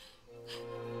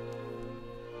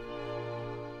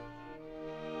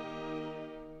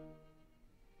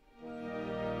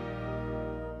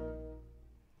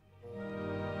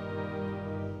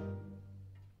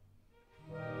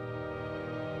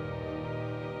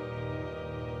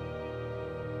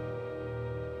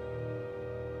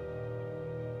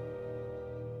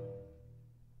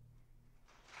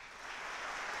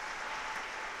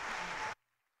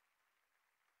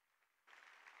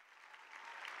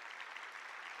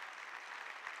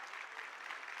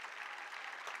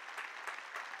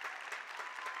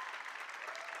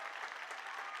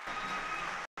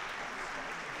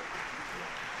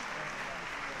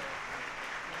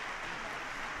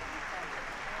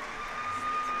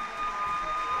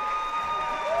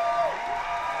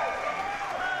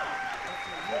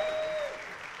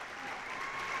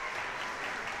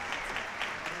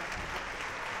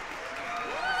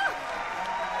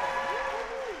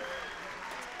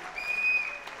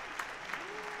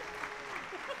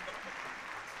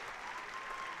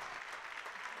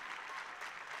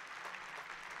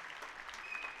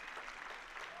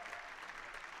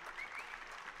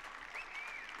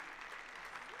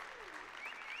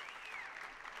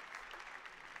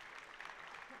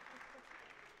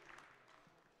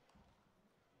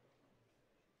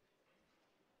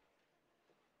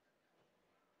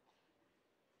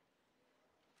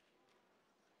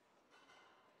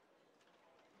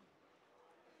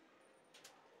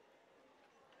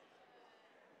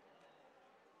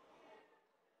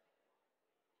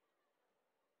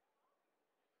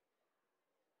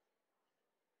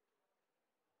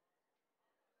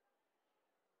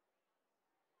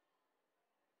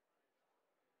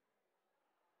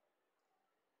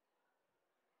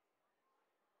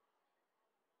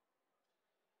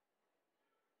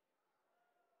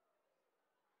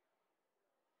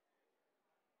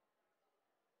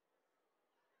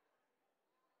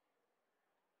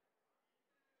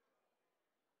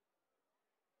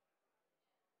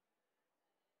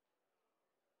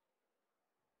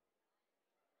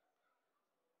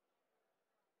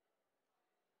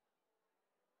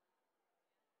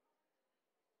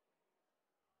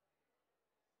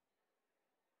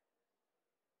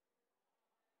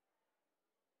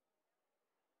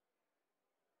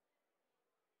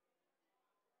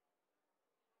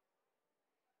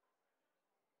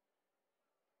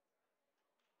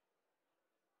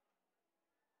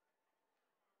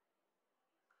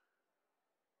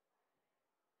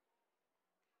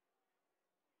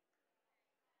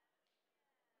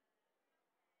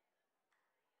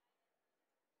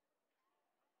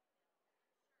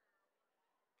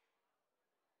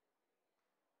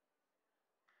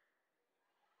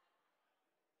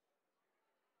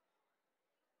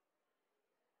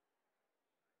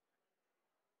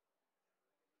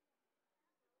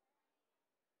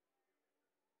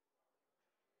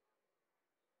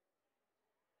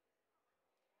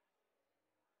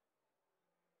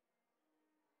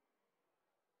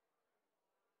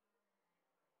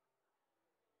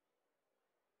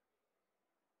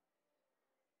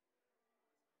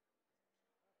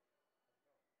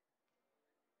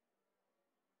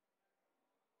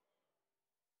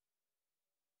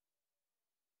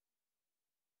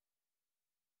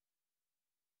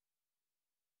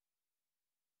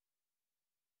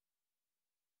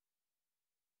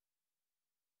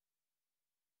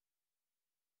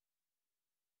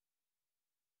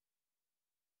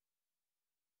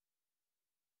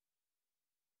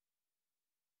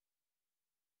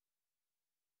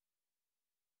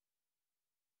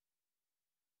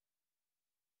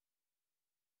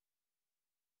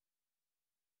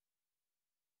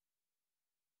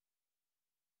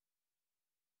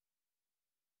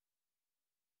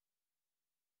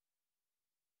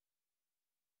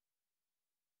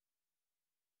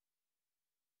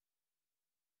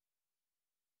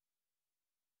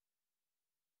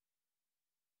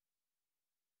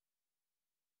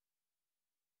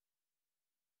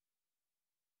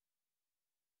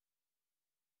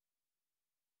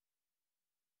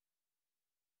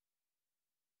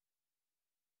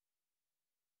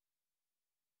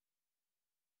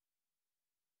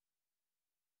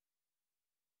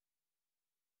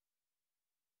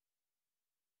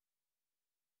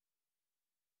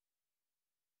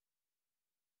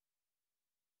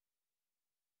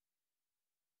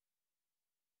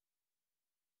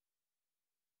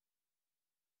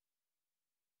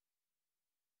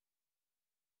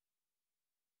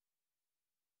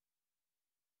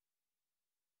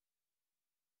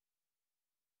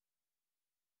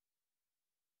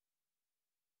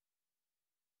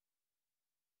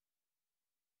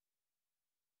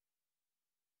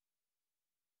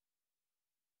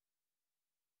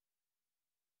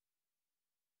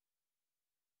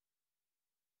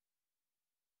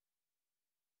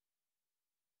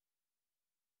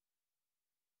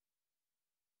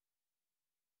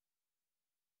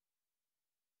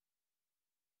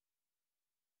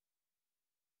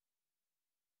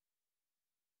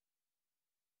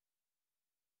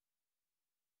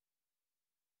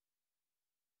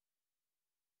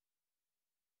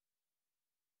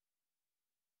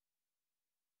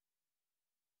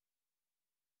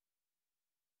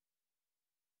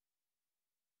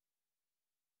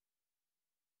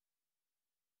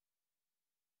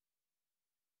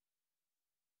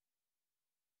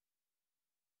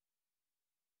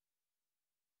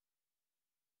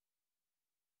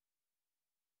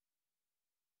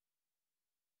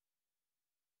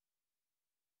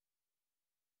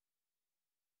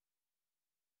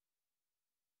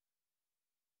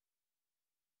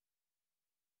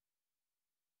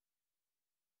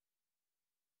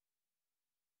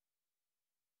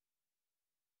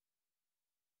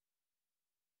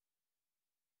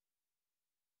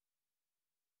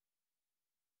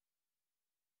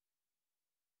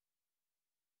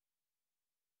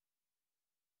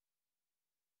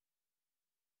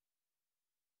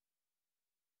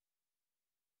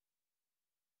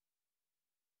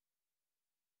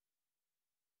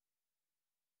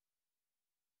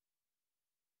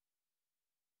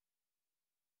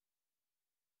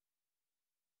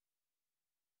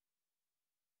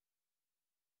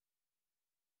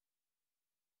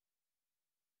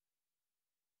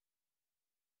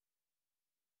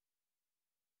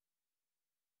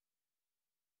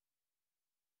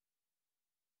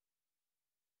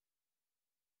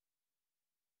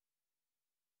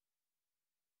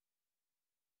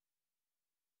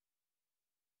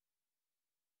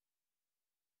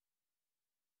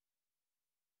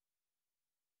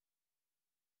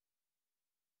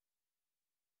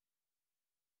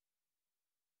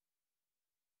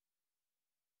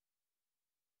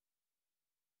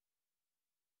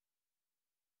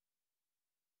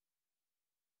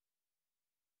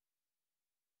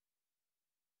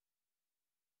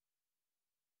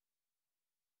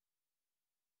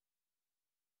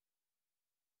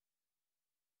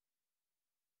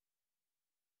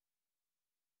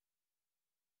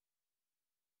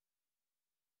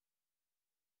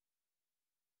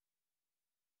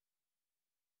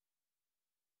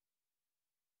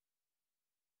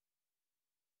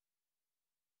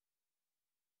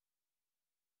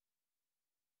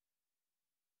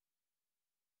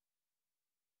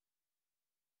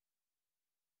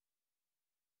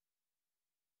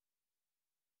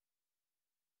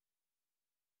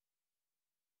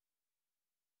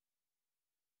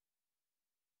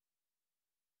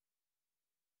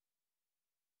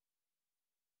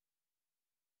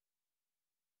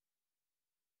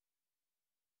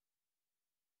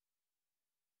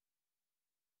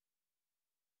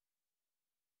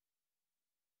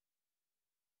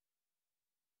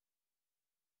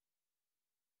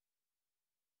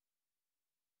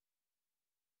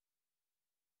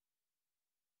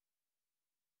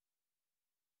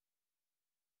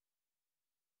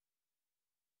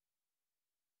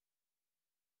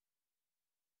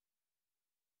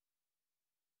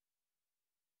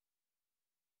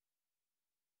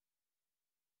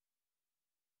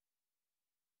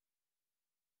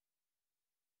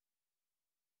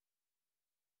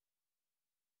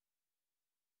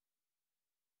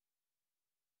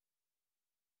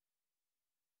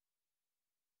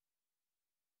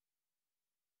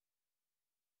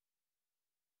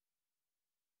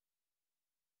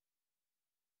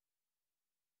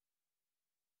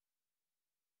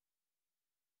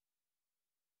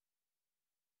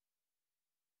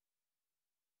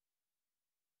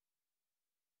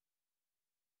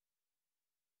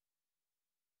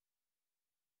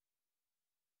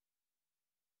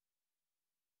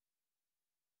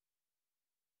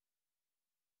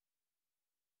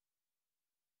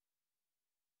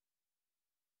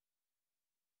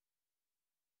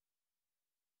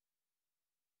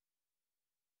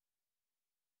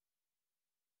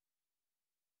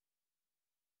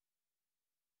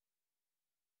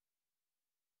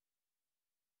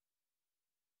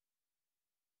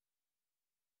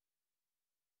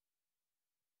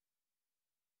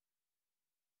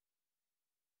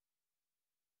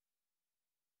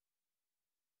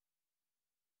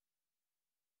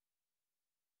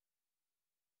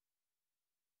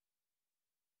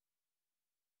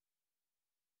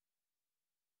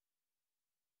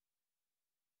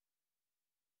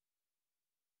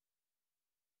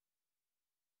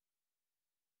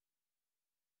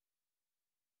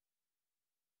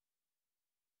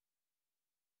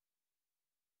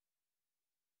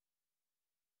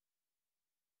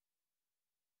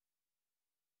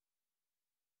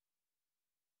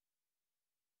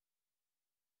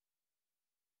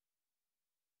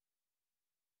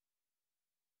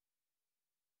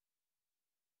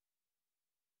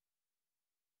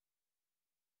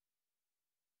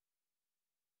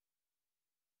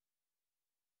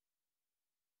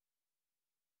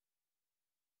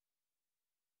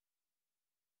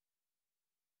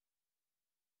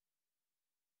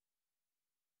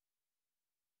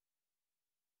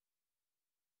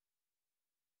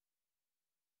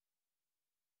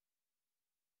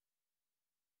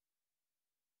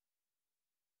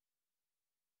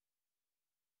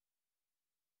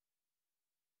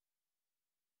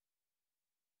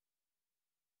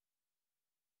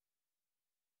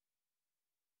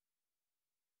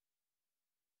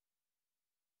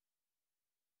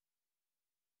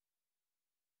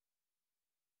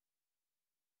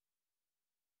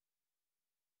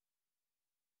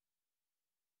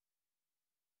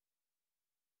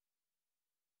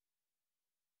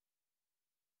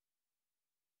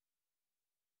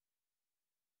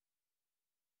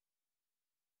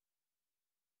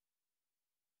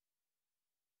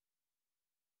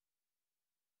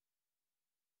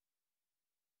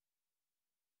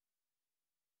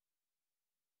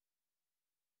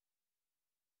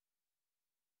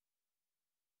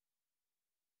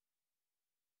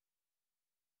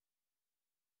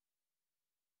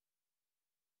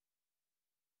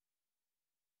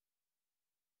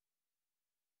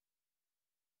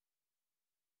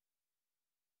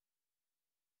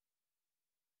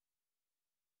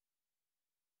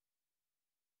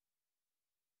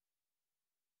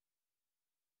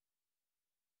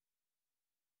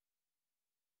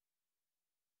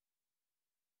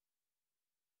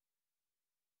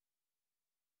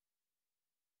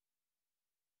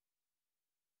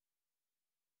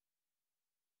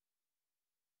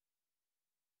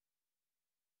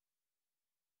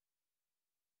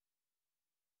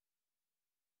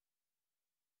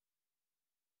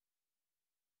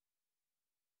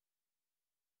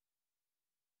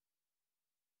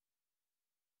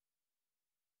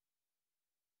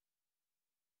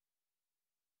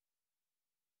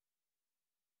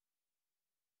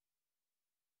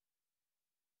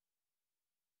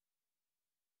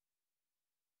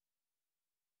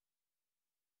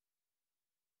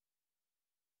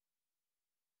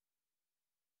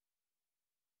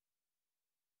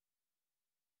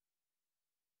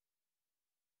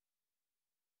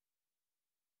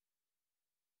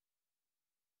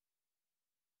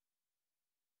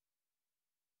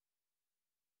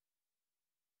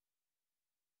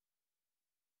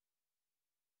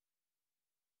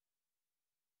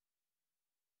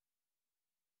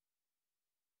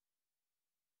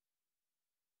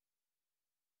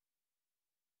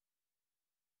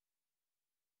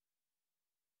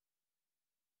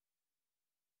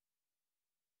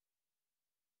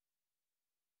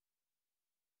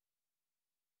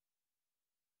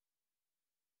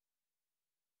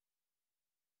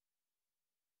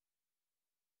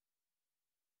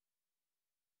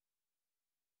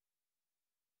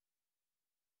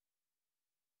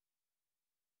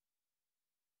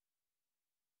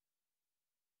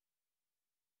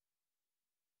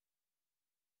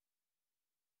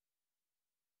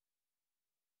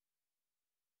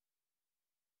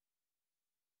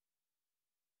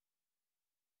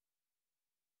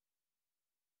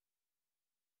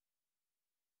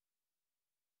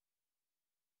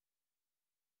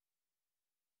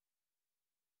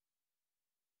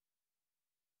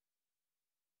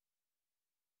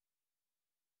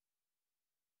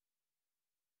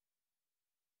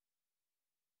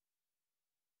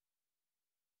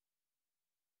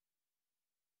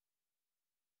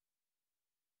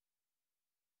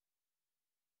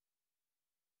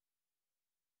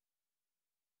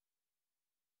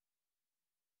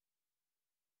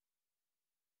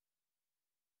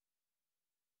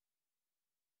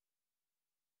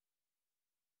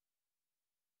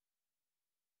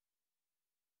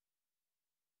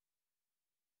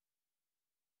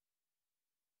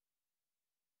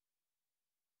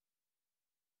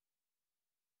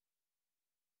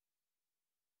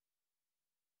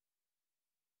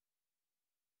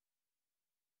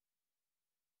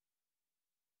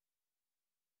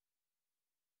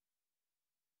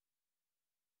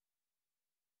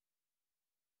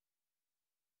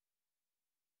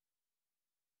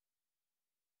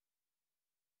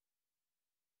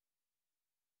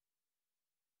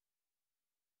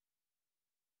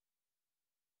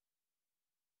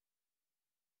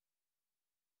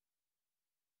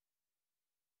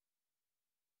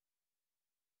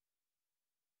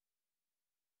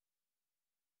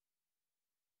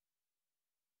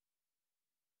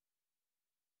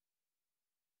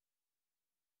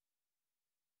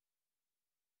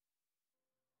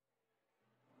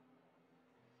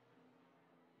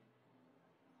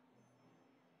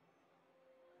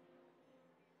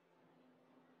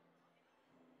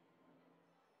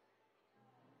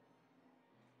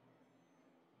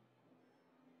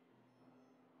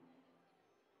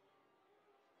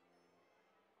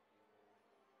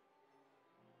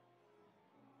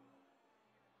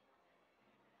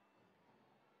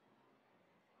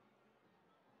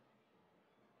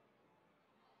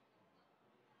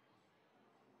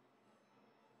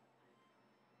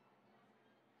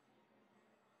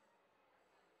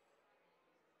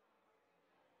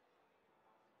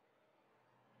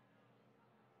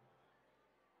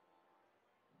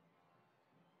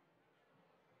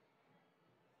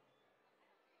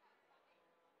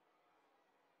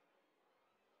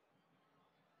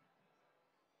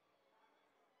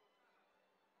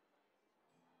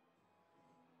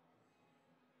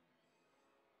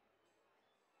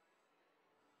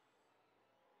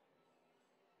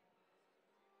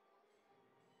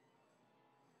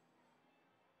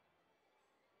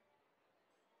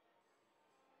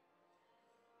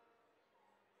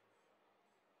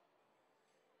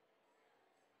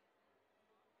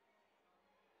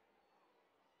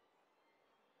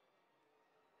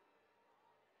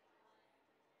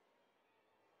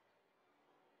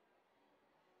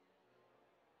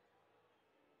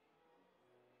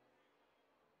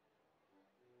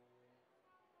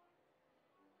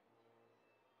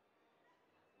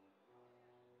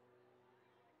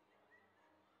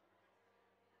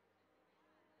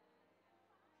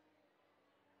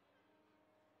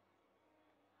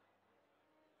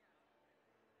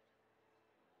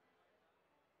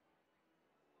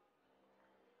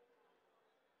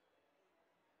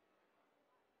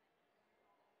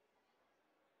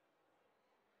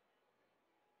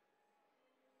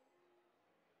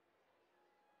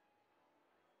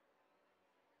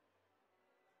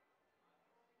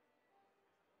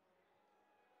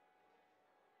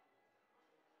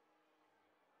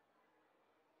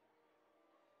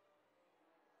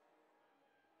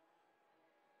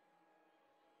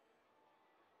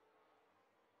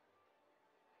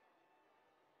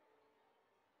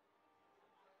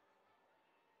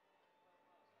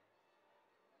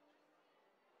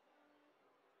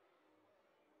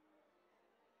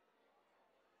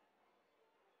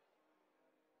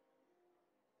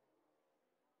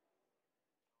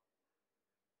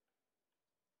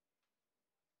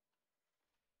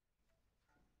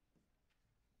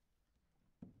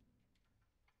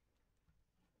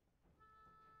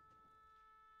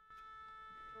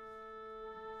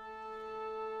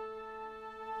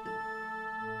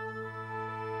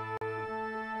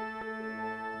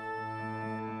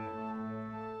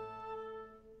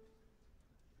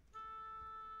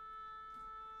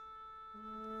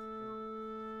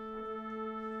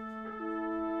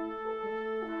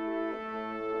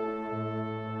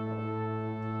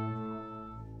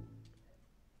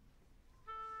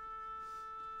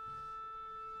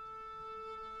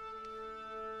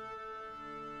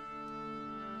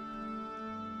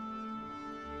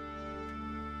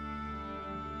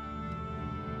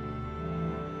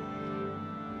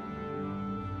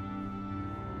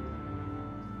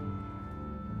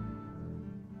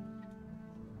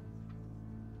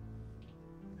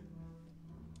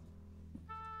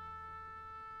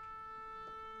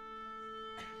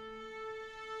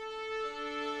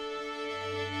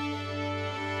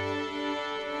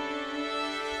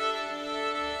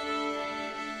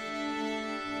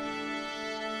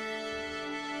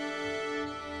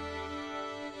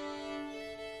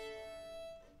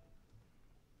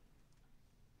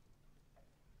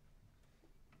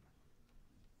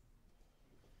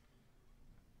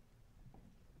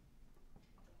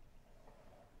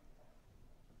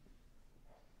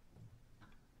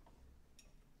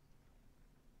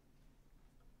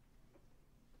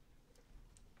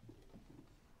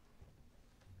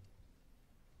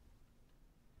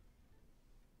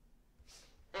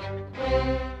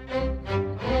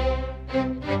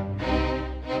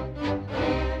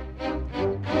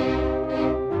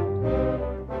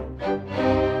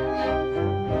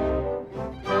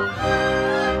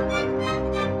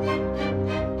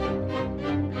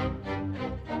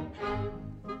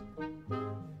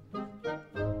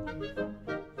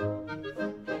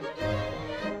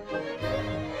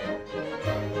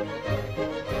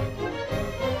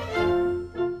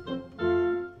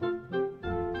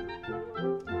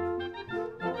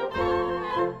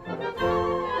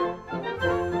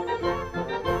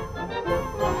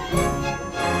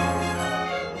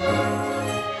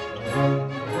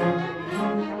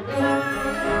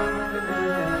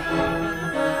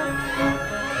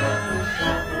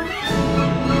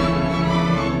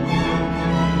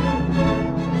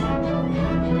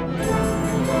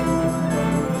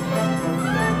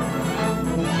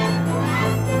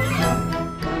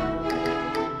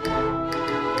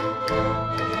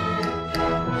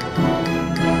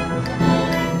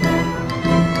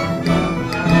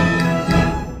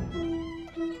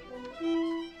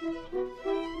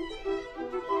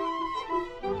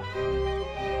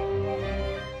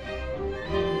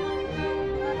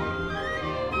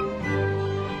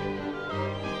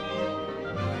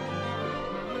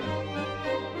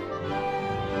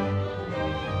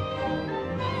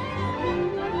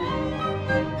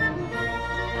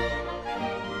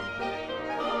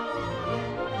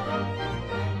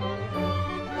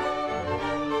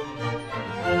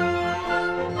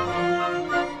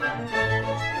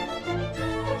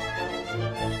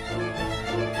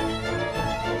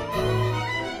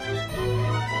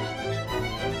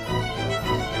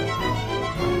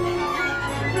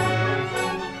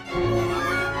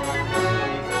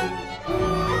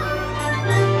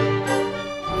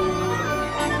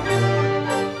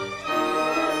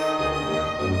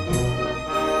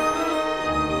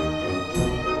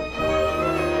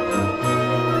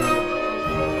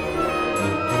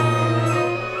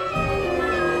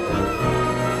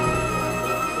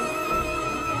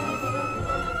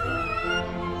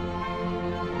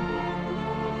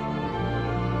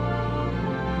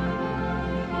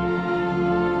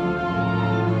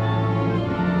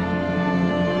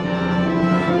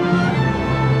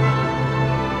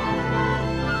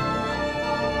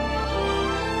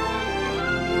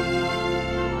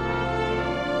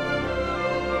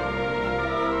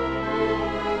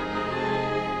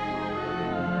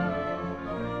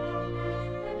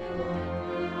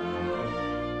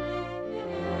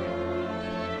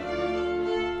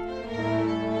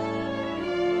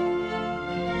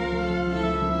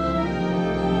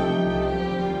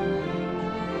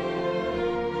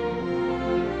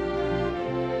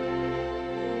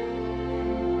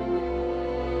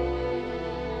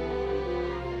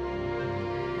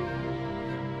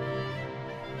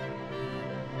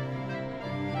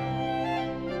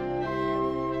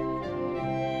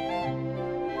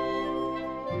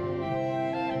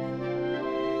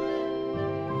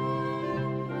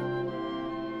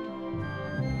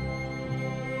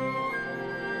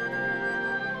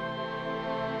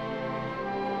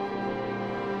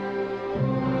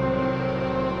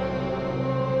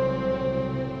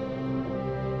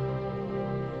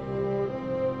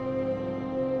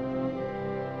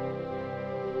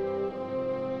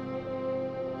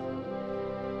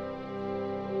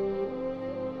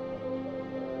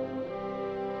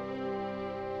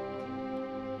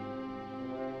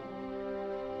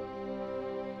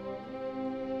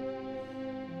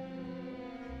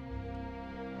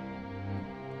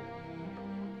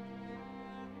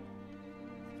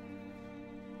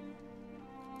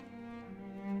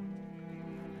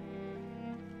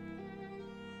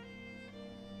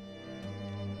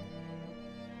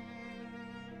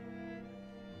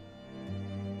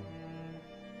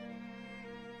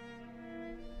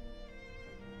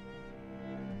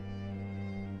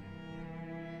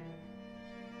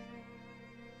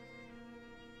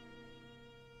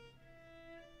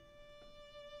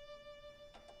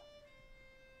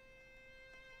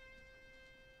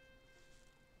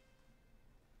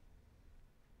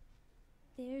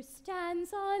 There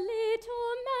stands a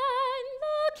little man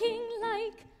looking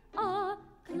like a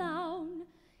clown.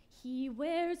 He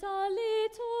wears a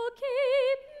little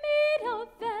cape made of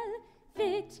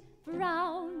velvet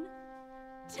brown.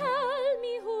 Tell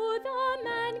me who the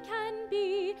man can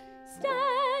be,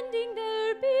 standing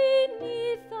there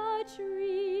beneath a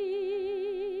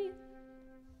tree.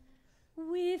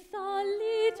 With a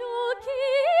little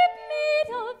cape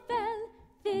made of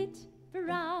velvet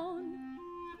brown.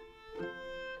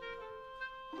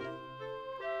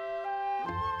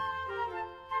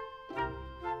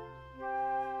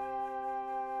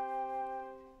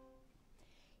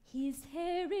 His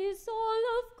hair is all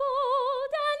of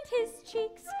gold and his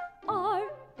cheeks are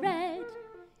red.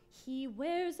 He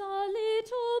wears a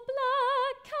little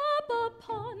black cap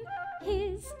upon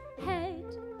his head.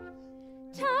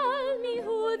 Tell me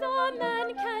who the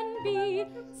man can be,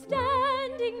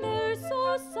 standing there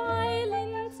so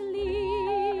silently.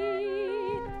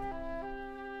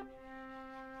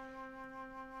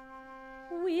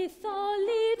 With a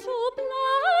little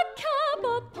black cap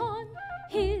upon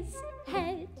his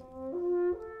head.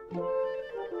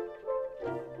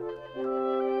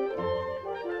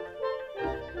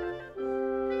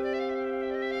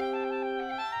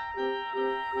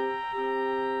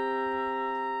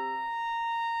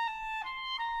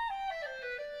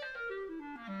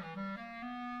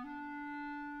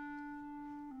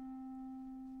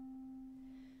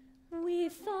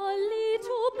 With a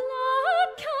little black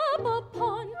cap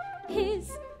upon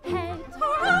his head.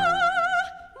 Hurrah!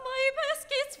 My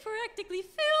basket's practically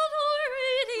filled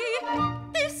already.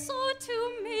 This ought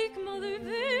to make Mother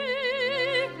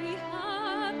very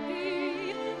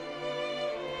happy.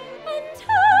 And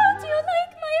how do you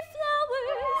like my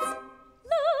flowers?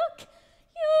 Look,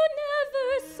 you never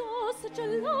saw such a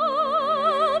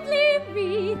lovely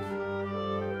wreath.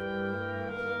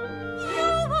 You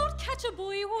won't catch a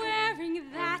boy wearing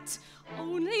that.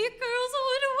 Only girls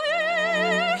would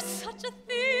wear such a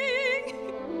thing.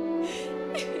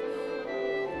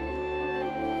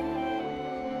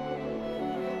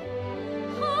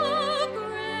 Oh,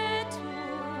 Gretel,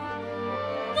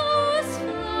 those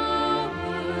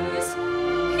flowers,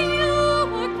 you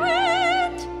were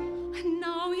grand, and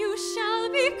now you shall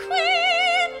be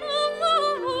queen of the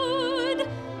wood.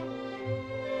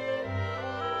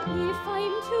 If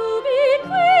I'm to be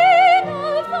queen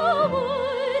of the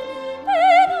wood,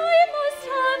 then I must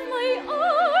have my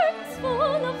arms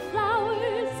full of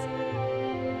flowers.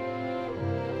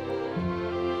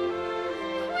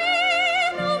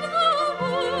 Queen of the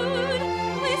wood,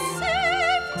 with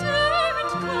scepter and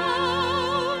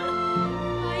crown,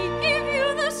 I give you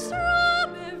the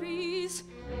strawberries,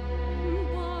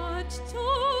 but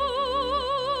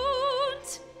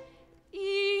don't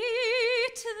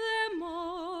eat them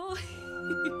all.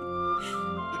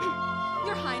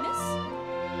 Your Highness?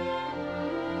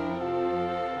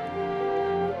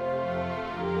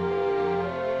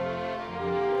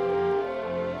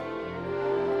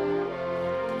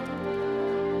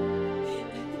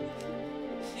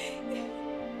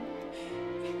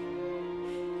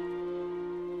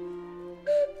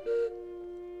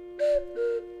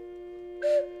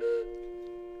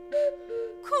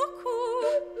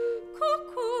 Cuckoo,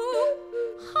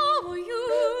 cuckoo, how are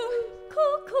you?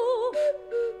 Cuckoo,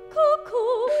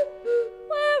 cuckoo,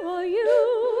 where are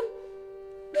you?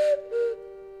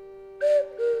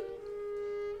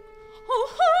 Oh,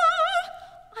 ho!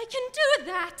 I can do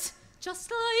that,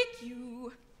 just like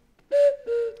you.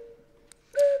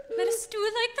 Let us do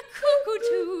like the cuckoo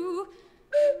too,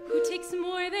 who takes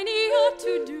more than he ought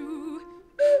to do.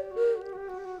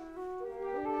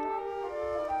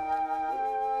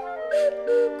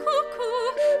 Cuckoo,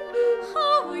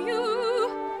 how are you?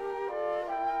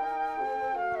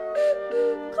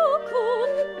 Cuckoo,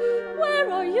 where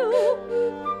are you?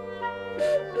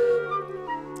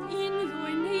 In your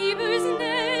neighbor's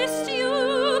nest you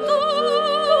go.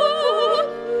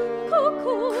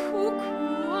 Cuckoo, Cuckoo,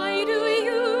 why do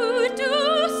you do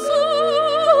so?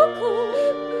 cuckoo,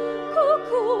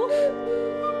 cuckoo.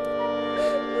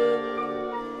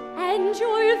 And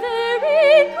you're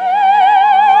very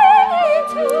pretty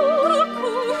too.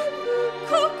 Cuckoo,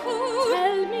 cuckoo,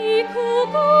 Tell me,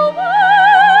 cuckoo,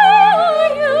 where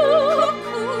are you?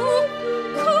 cuckoo,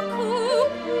 cuckoo.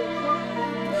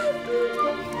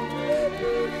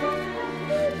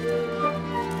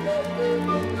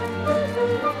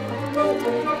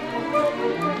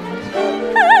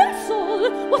 Hansel,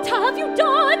 what have you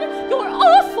done? You're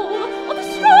awful. All the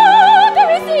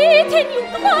strawberries eaten, you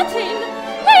glutton.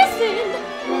 Listen,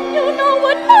 you know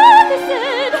what Mother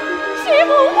said. She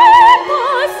will whip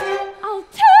us. I'll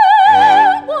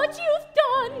tell what you've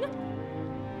done.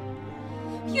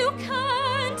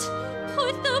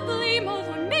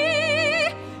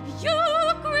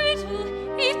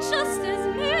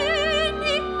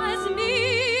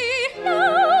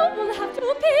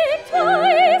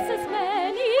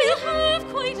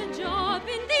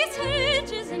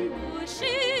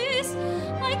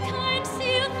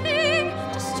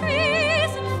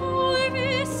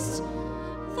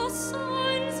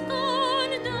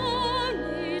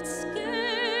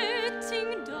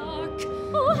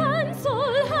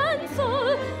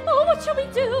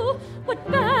 what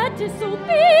bad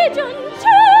disobedient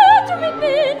children we've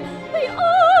been. We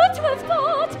ought to have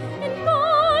thought and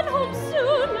gone home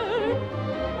sooner.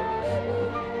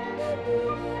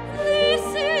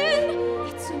 Listen,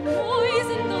 it's a noise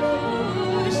in the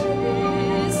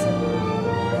bushes.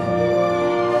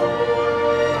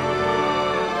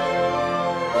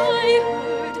 I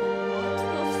heard what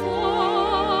the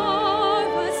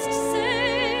forest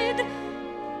said.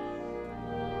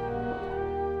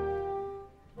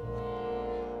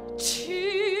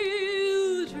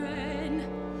 Children,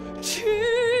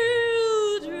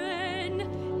 children,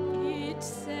 it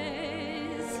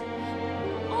says,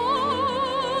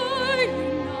 are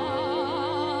you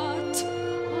not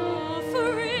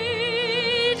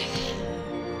afraid?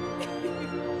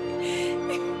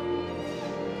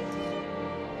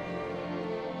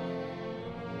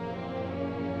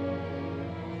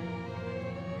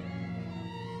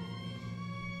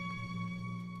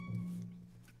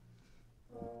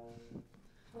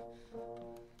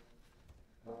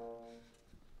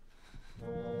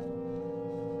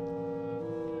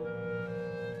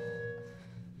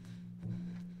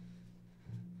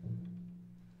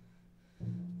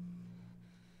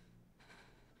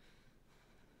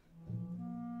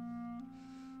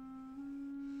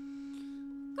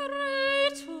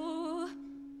 Gretel,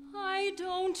 I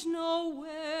don't know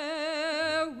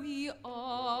where we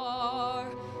are.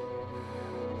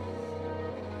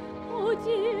 Oh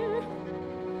dear,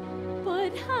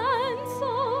 but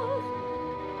Hansel,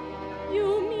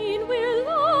 you mean we're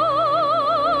lost?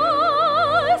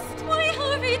 Why,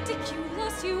 how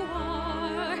ridiculous you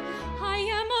are. I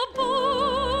am a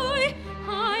boy,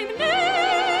 I'm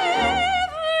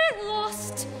never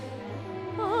lost.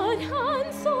 But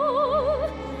Hansel,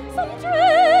 some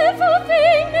dreadful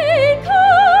thing may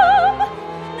come.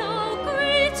 Now,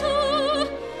 Gretel,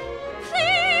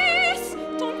 please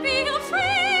don't be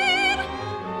afraid.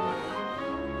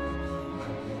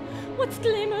 What's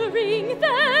glimmering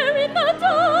there in the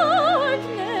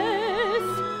darkness?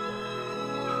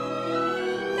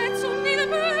 That's only the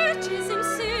birches in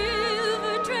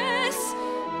silver dress.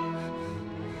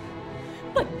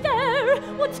 But there,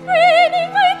 what's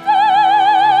grinning right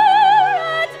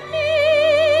there at me?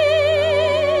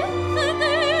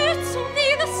 That's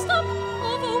only the stump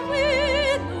of a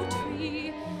willow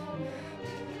tree.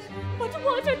 But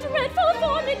what a dreadful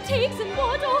form it takes, and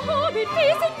what a horrid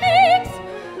face it makes!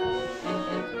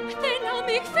 Then I'll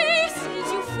make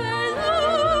faces, you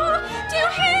fellow. Do you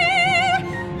hear?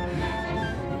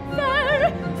 There,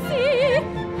 see,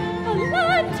 a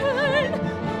lantern.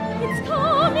 It's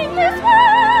coming this way.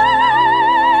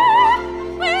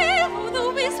 Well, the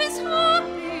wisp is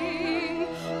hopping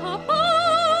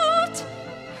about.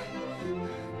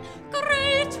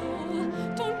 Gretel,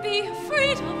 don't be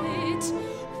afraid of it.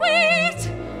 Wait,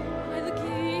 I'll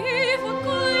give a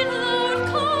good loud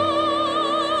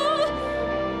call.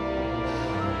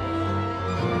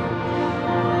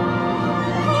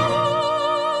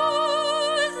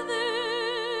 Who's there?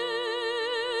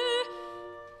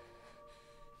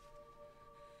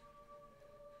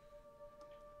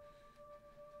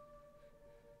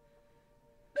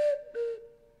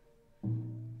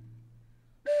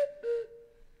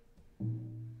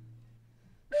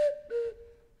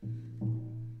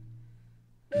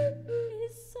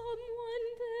 Is someone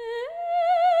there?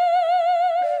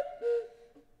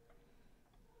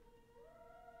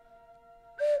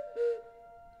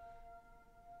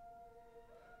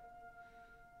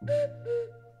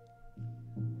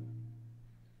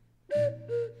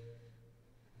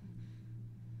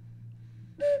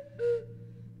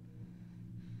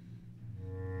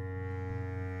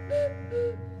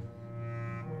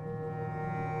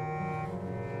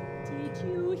 Did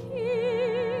you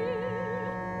hear?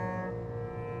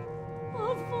 A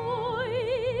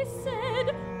voice said,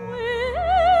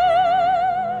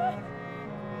 where?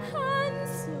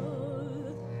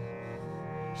 Hansel,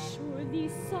 surely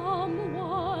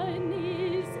someone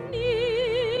is near.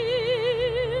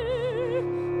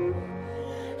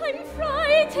 I'm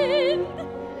frightened,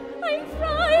 I'm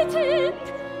frightened.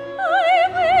 I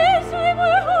wish I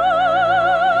were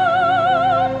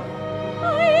home. I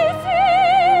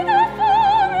see the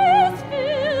forest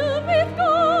filled with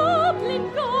goblin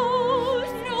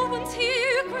ghosts. No one's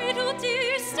here, Gretel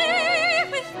dear, stay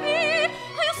with me.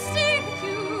 I'll stay with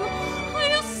you,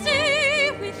 I'll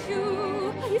stay with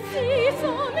you. I see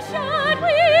some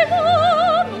shadowy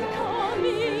woman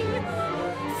coming.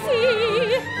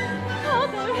 See how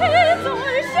their heads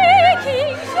are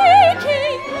shaking,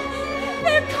 shaking.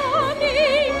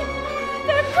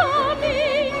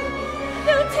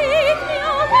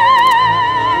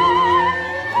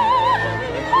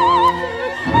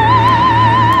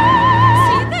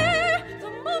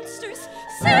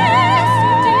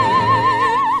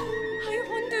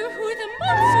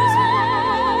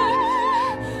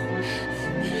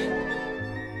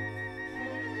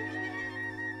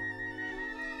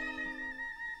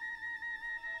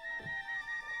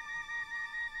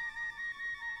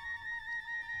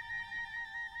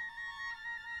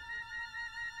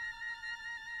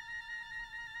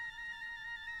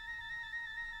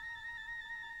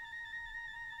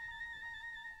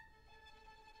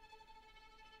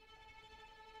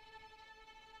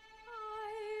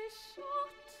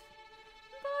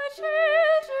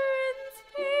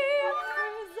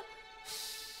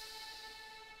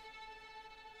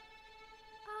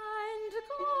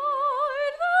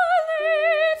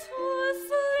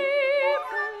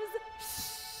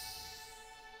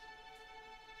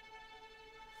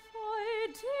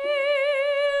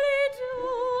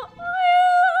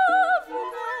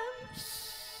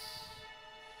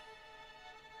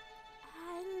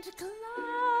 and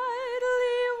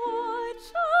gladly watch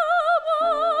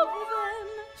above them.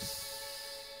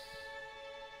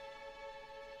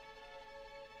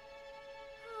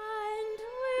 And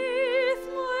with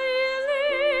my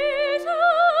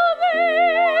little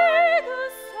bag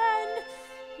stand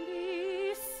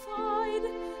beside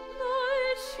the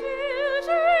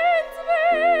children's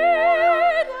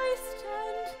bed, I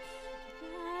stand,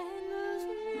 then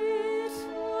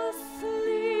little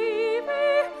sleepy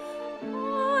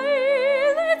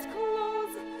eyelids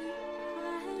close,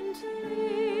 and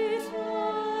little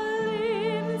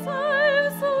limbs of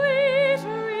sweet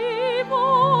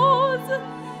repose.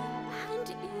 And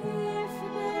if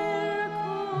there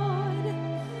could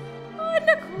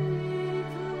unquickly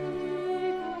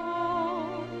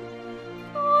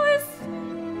go to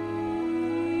sleep,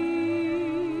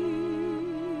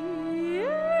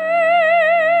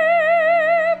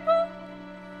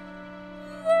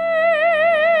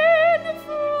 then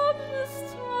from the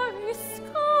starry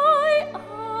sky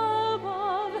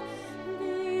above,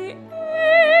 the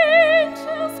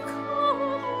angels come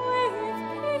with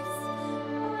peace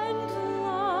and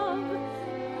love,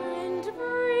 and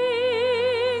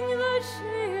bring the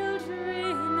children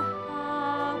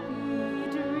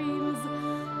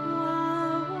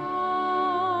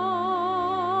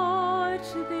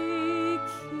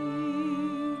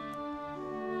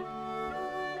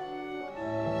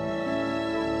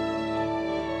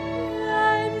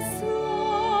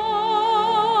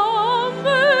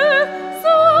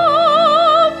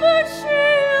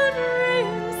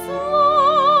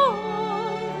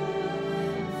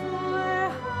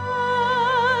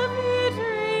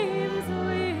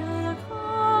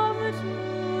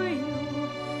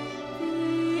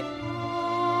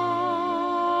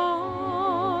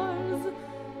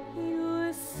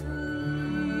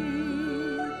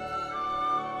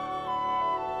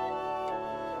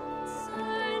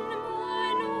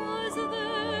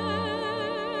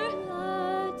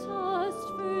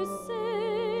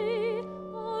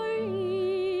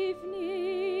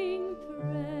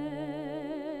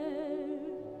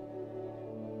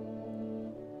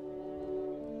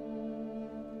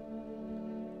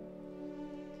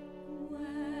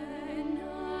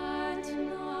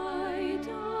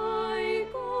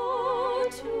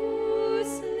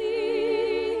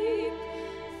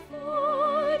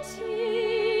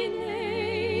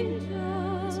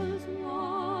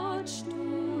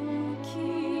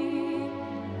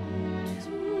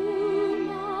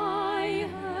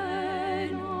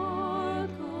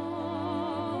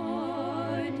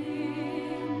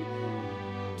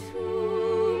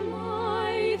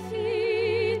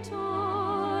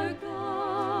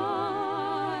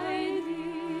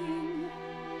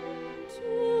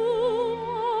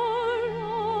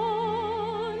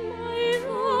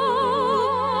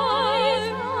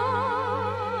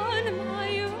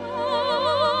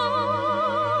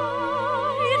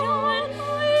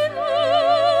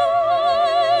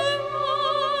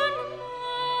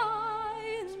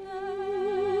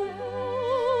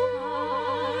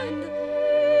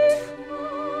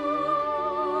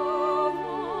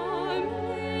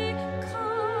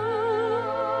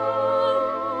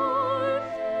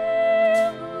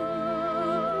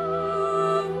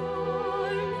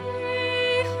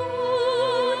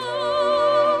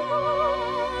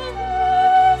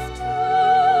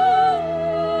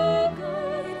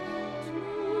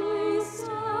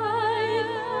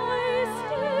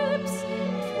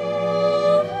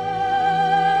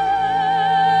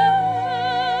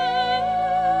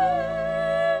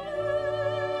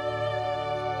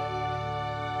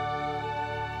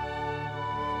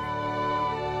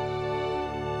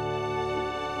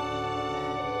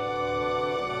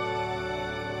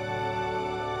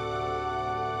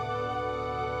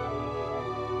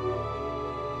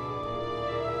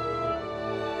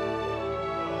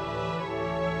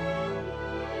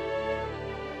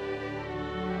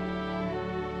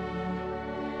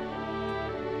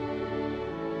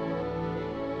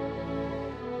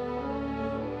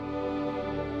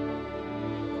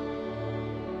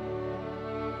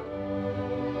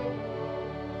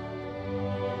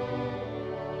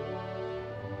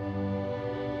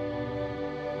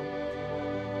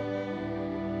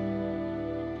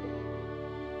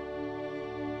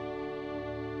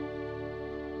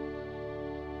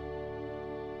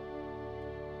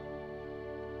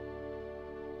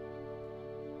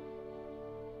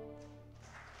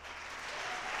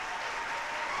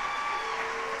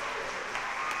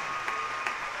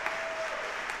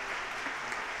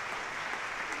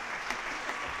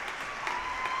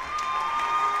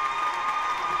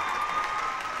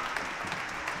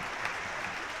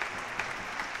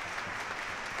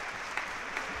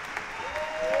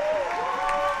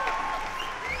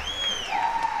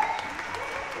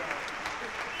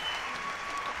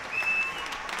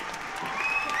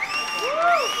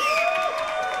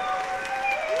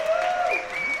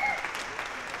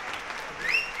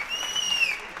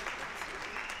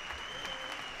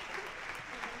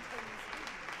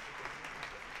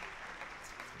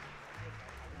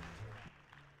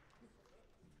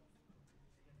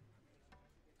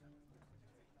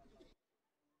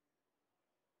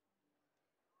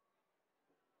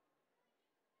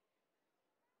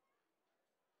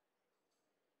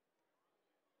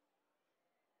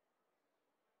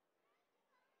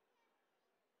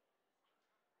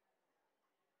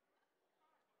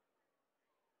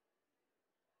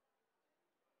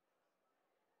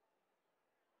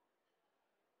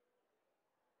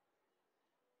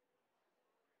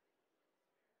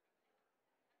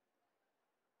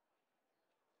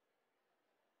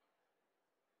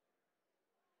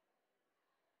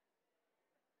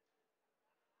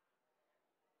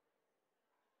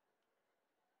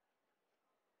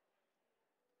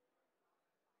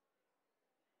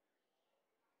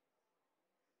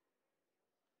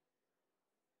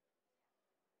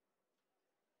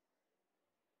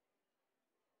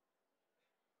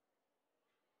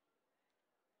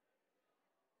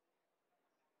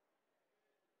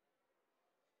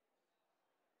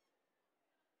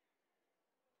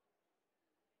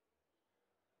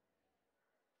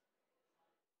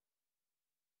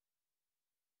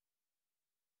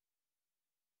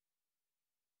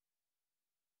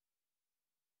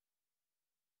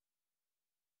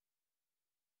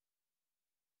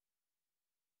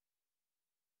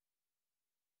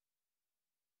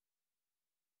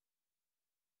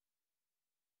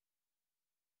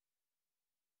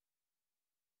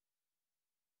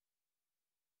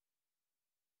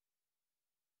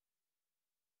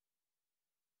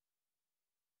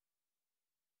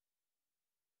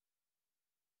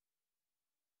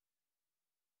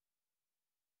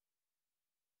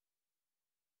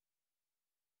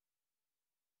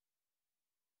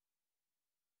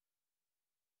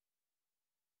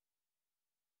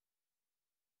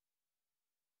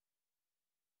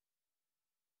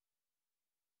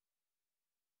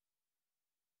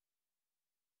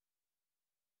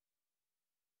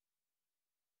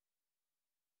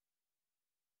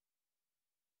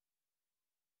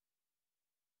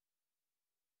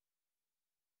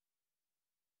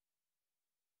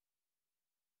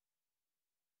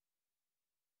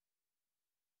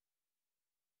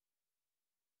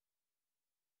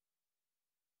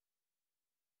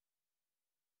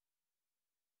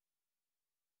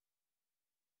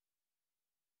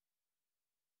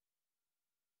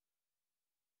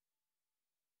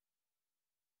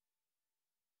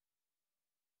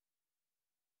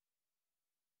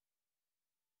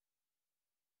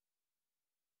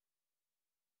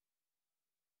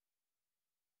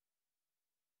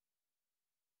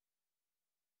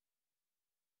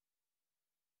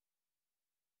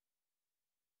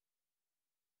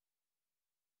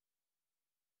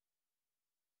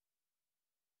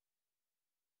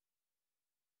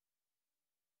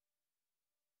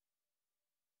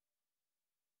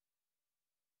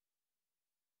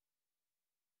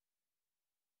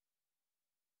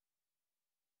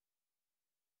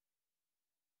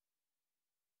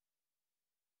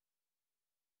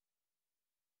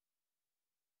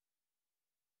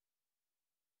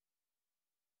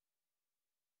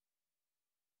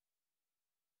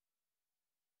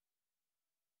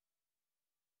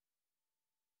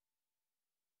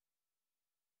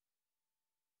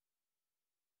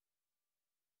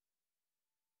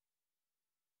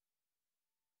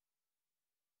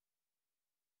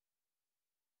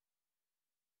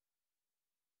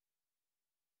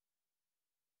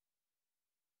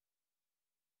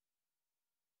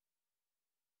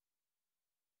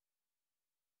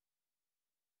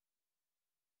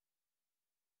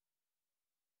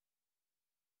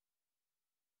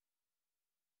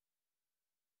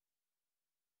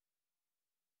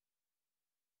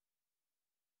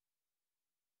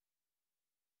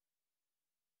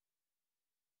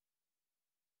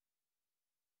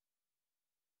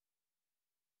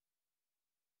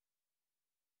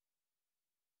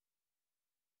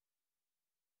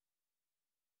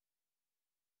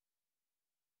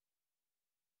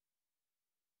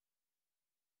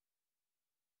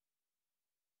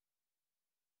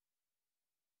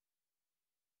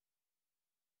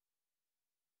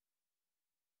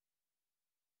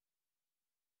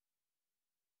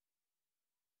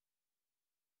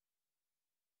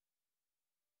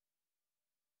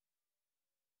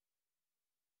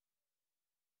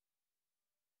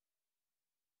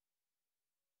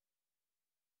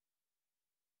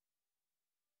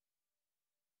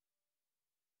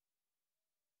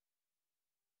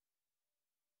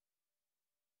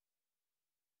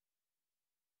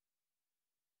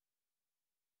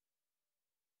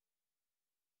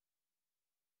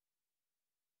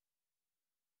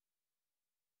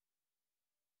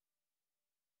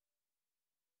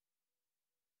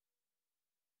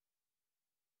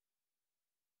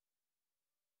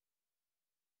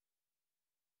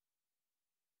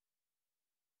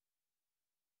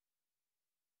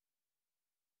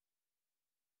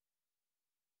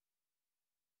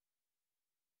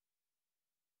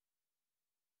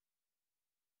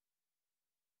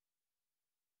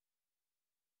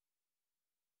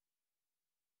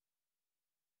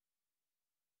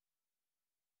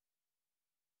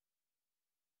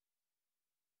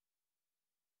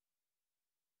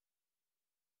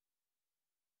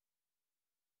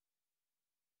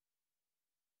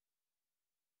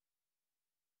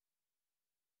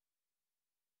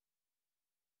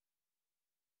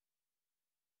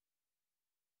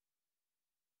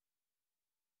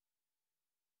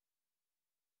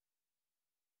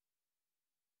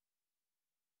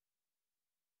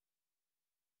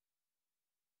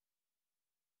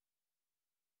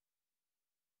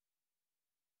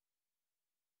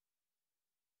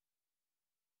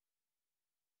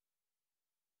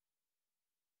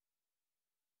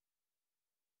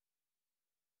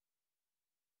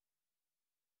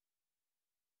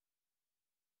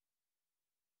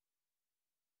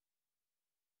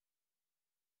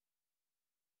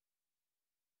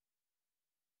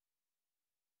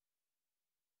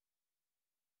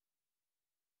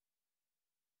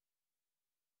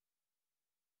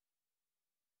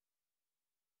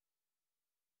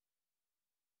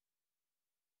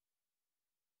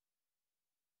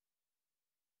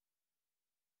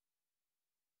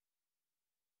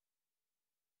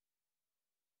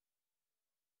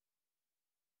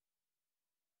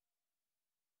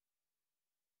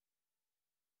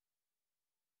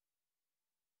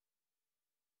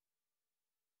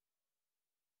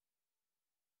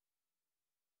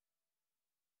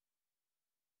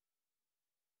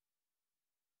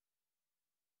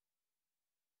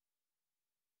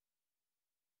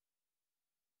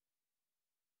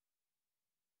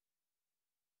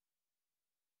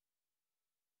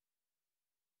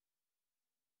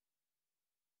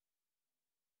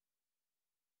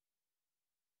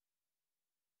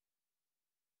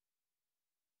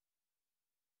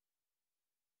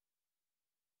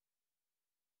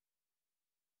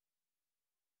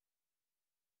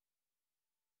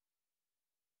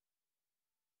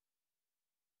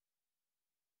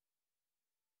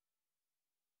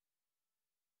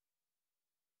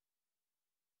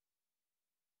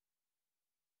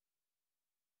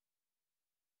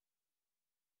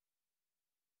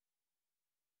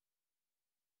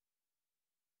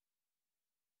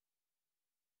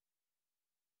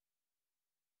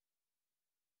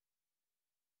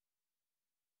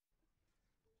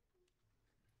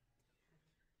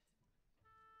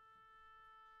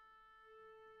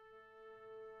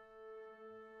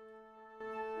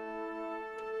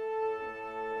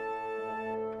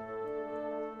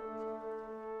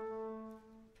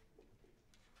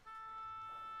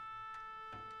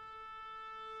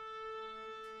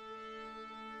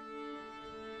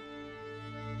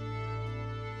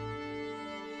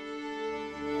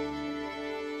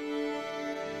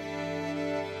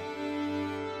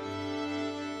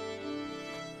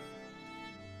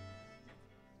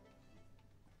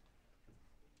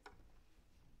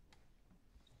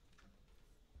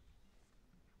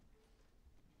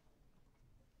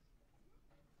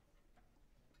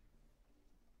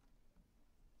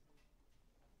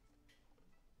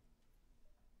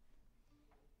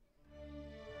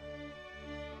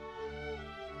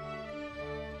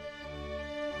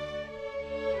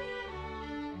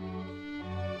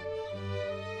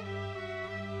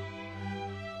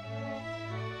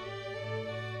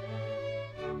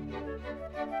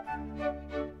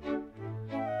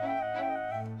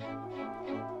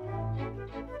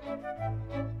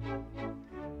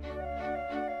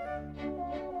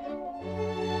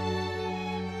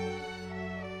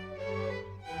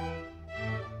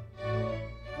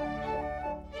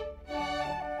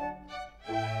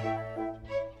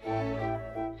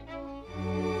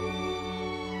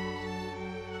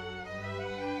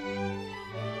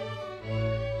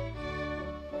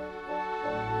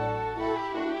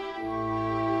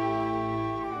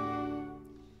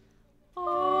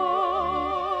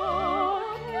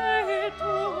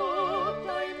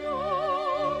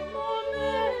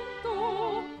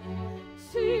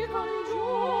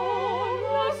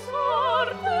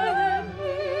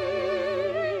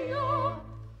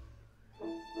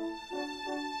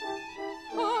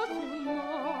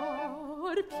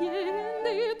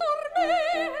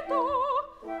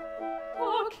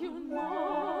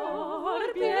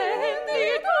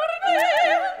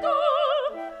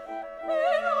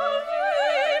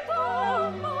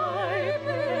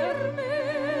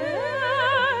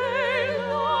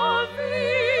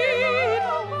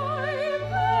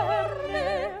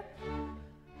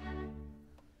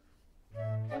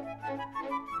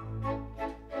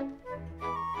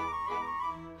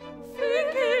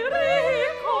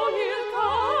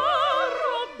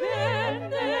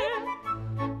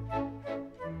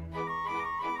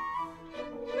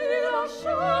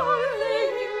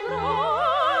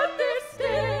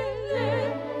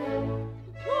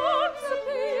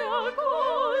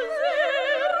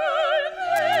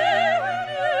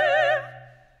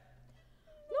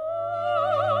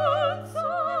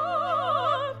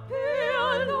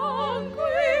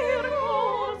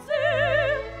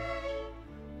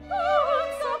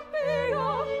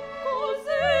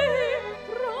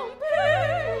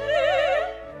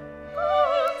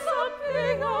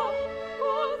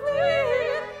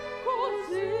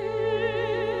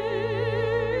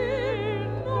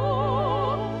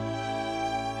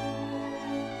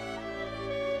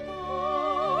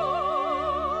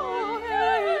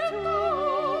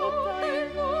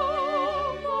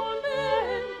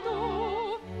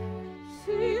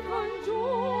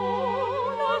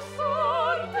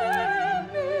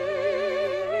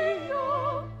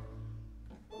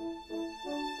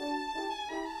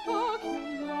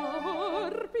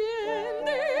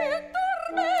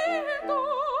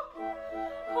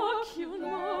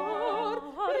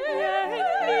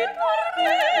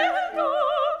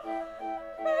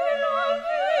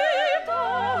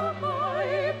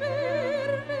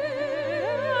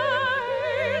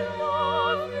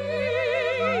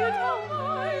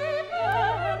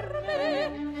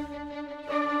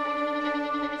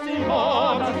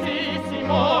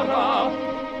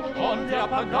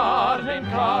pagar le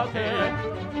entrate.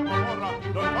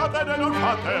 Ora non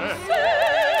fate. Se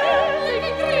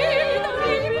mi gridano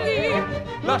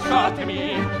Lasciatemi,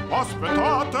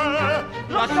 Aspettate,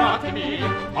 lasciatemi,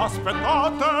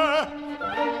 aspettate.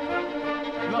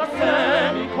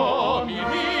 blasfemico mi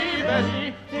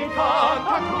liberi di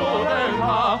tanta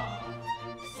crudeltà.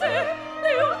 se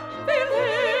io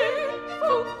vedei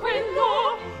fu quello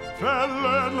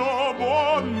Veleno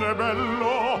buon e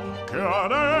bello, che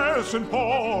adesso in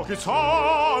pochi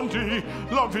santi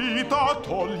la vita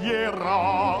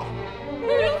toglierà.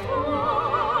 il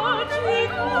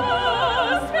tragico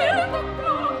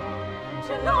spettacolo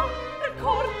ce l'ha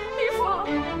ricor mi fa.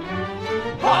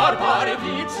 Barbari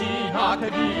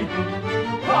vicinatevi,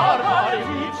 barbari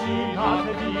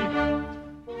vicinatevi.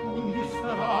 Un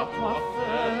distratto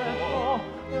affetto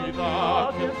mi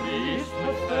date triste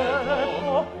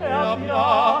effetto e a me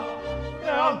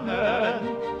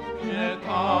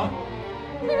pietà.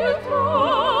 Il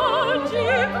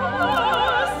tragico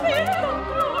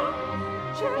spettacolo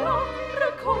ce l'ha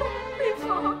ricor mi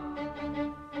fa.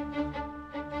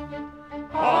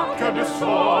 Anche del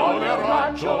sole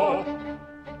raggio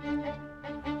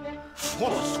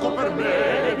fosco per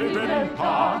me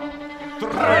diventa.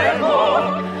 Tremo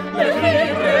le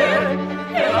fibre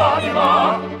e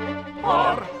l'anima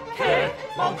par che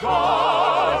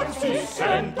mancar si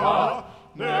senta.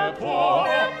 Ne può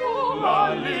la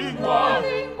lingua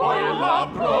o il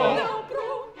labbro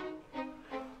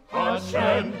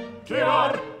accenti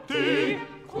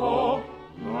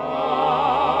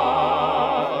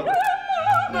articolar.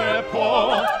 Ne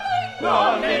può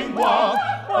la lingua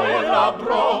o il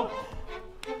labbro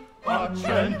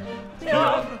accenti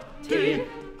articolar.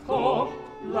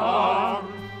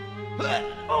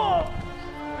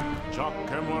 Già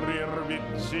che morir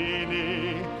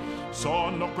vicini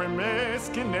sono quei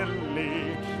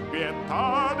meschinelli,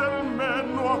 pietà del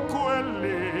meno a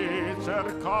quelli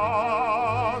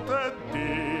cercate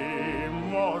di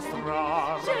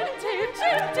mostrar. Gente,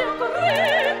 gente,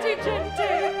 correnti, gente.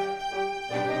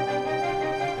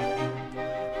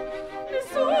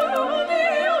 Nessuno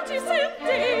Dio ti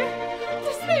sente.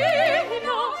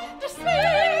 Destino,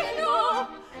 destino.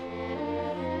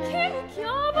 Chi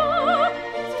chiama?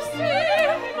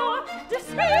 Destino,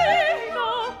 destino.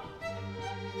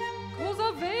 Cosa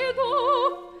vedo?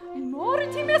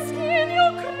 Morti meschini o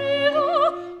credo,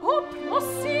 o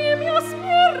prossimi a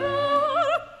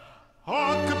spirar.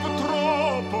 Anche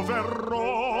purtroppo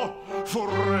verrò,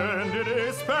 furrendi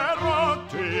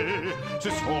disperati, si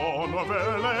sono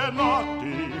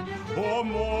avvelenati,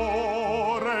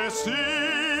 amore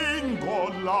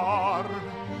singolar.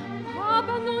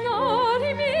 Abbandonare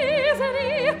i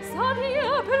miseri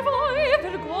saria per voi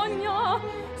vergogna,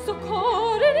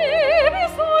 soccorrere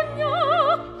bisogna.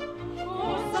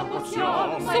 Cosa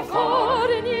possiamo mai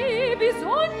fare né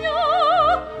bisogna?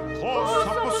 Cosa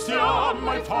possiamo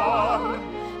mai far?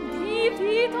 Di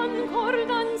vita ancor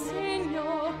dan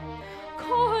segno,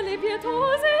 con le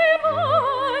pietose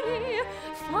mani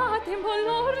fate un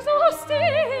lor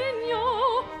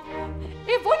sostegno.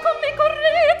 E voi con me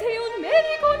correte, un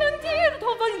medico un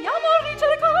antidoto vogliamo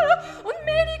ricercare, un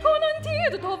medico un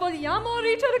antidoto vogliamo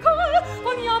ricercare,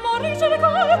 vogliamo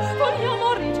ricercare,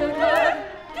 vogliamo ricercare.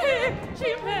 Che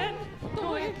ci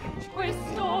metto in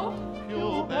questo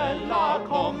Più bella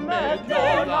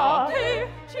commediola che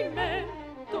ci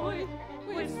metto in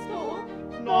questo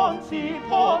non si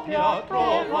poteva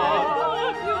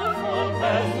trovare. Più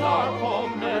bella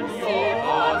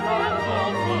commediola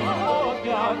non si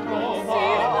poteva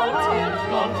trovare.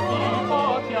 Non si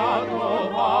poteva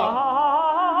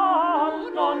trovare.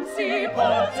 non si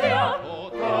poteva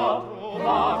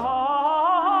trovare.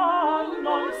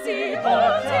 non si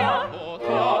poteva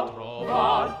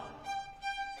trovare.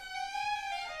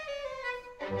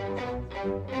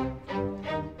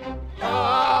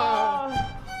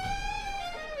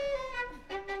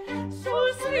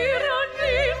 sospirano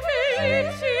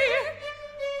infelici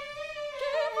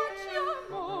che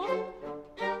facciamo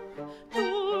tu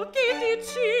che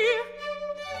dici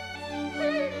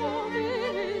sei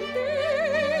moventi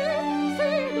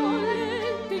sei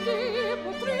dolenti che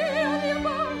potrei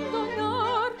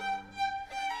abbandonar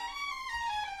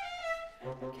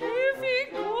che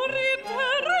figure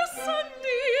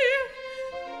interessanti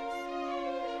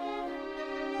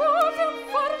possiamo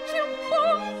farci un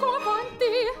poco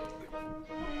avanti.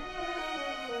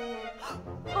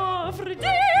 Ah,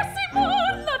 freddissimo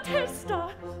la testa.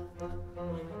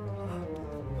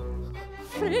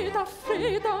 Fredda,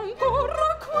 fredda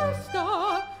ancora questa.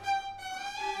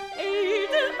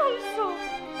 Ed il polso,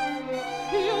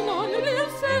 io non li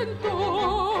sento.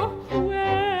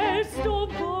 Questo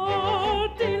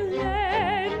batte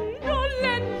lento.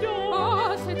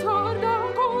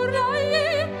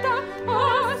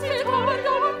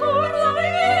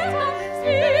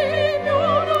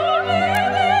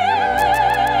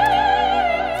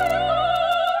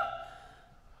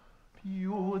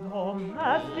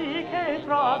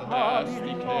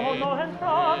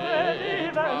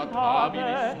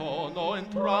 cantabili sono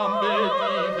entrambe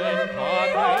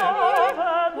diventate.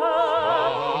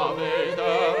 A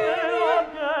vedere,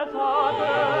 per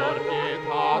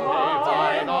pietate va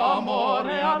in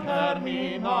amore a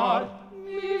terminar.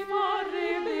 Mi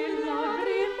farebbe la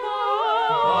grinta.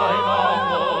 Va in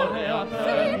amore a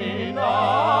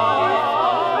terminar.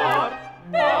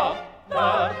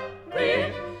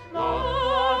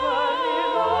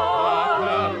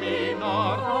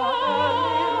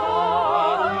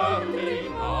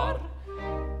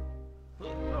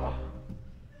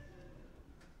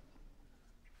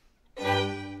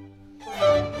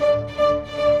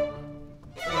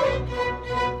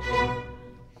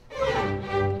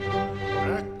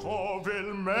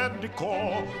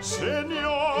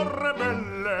 Signor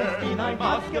Rebelle, Fina in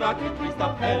maschera che questa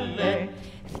pelle.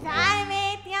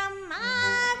 Salvete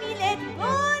amabile,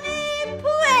 buone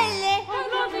puelle.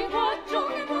 Alla linguaggio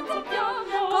che non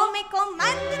sappiamo. Come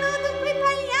comandano dunque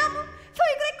parliamo.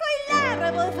 Sui greco e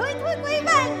l'arabo, sui turco e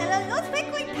vandalo, lo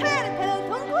speco e carpelo,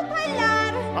 dunque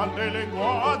parlare. a dei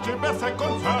linguaggi per sé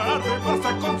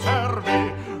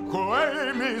conservi,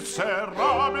 quei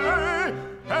miserabili.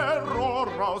 Error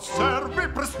osservi,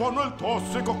 per suono il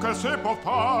tossico che si può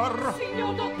far.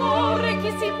 Signor dottore,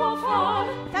 che si può far?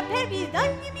 Saper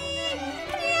bisogni miei,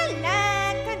 crea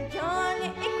la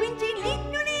cagione e quindi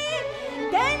l'ignone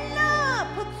della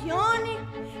pozione.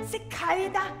 Se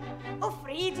calda o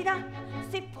frigida,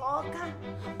 se poca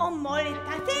o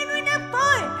molta, se non è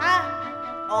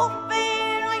porca o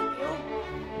vero in più.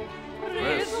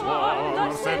 Preso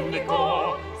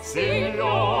all'arsenico,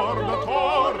 signor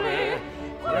dottore,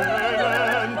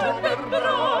 dentro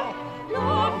verrà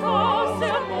la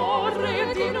casa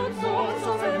amore di non so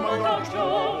se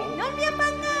mandaggio. Non mi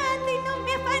affannate, non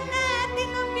mi affannate,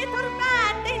 non mi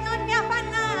turbate, non mi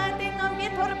affannate, non mi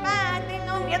turbate,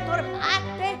 non mi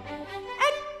turbate.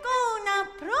 Ecco una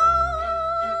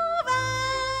prova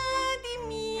di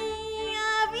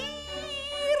mia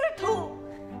virtù.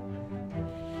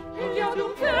 Il dia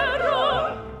d'un ferro,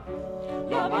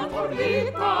 la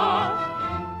matorlita.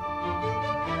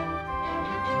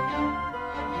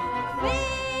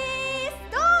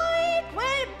 Questo è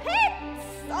quel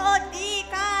pezzo di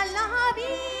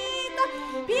calavita,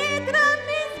 pietra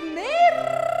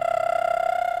mesmerica,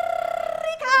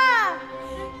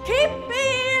 che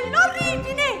per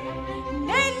l'origine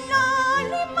nella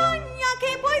Alemagna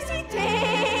che poi si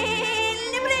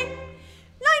celebre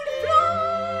la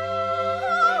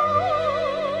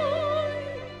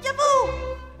influenza fu.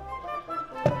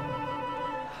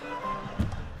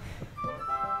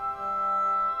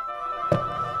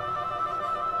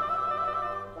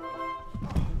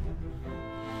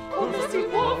 Si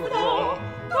muovono,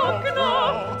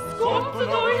 toccano,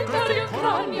 scottano il terzo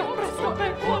cranio, presto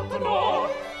per contro.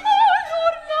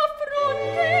 Allora la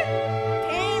fronte,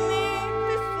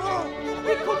 Tenete su,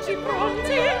 eccoci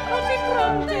pronti, così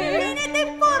pronti. tenete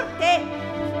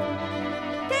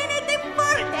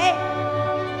forte,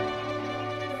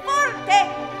 forte,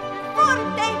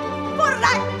 forte,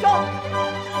 coraggio.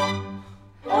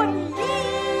 O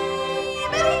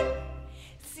liberi,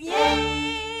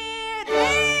 siete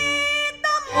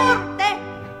da morte.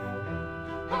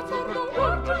 Attorno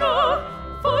guardano,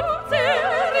 forse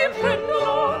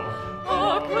riprendono,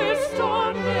 a questo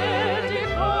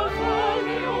medico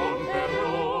fare un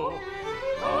perro,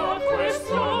 a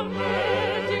questo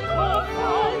medico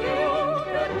fare un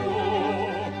perro.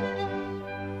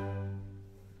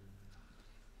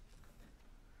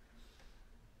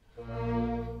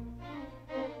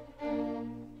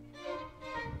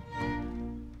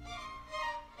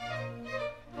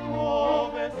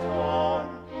 Dove son?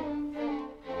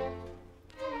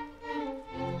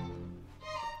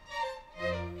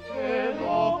 Che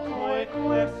loco è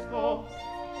questo?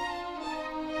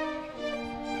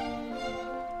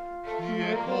 Chi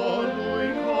è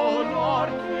colui color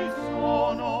che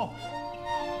sono?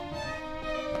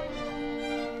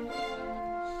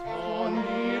 Son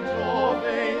di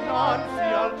Giove innanzi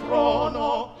al trono.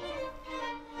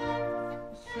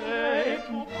 Sei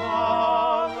tu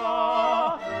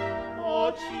Pala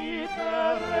o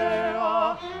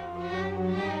Citerea?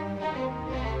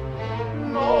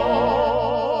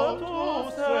 No, tu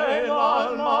sei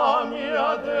l'alma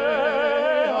mia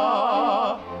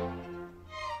dea.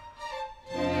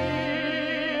 Ti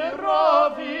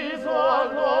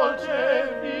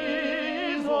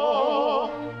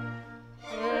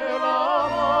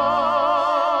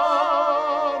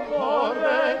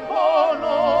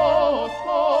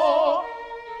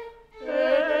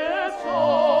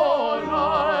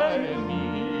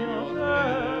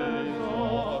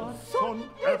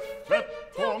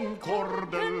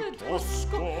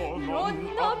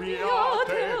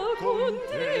un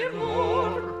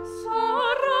timor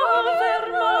sarà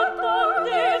fermato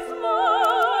de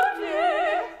smorte.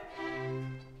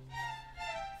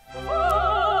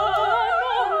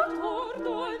 Fanno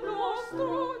tordo il nostro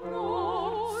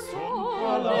noso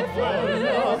alle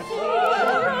felle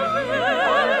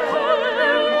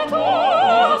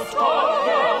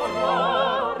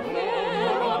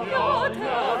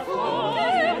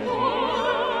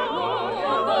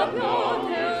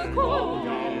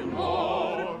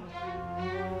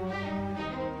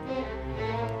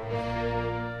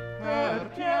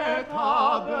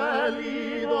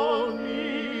Belidon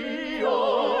mio,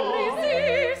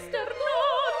 resister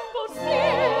non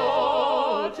possiamo.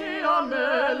 oggi a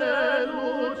me le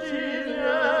luci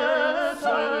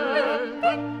liese,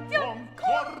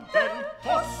 Ancor del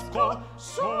tosco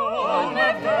Sono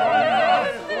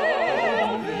veste,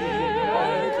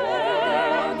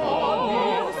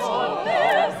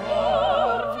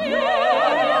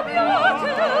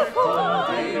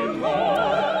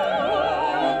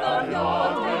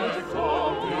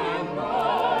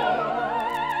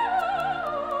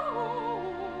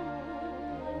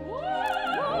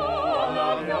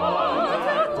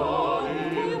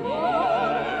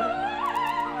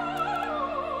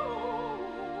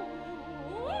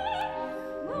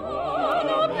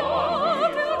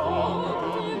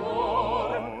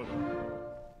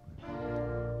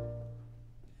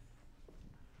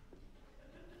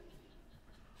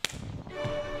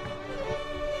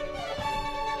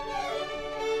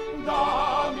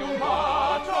 dammi un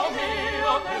bacio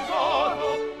mio tesoro,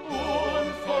 un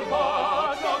sol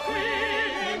bacio qui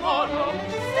mi morro.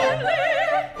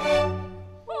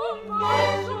 un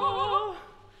bacio.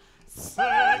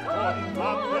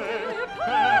 Secondate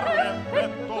per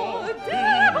effetto di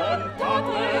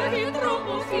Voltate il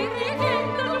troppo si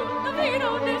richiedano, davvero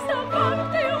onesta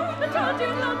parte, lasciate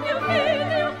la mia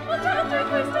fede, lasciate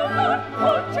questo amor,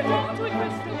 c'è tanto in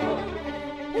questo amor.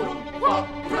 Un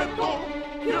quadretto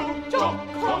più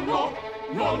giocondo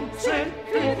non si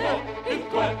vide in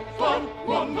questo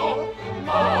mondo.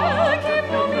 Ma che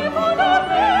più mi vuol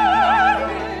avere,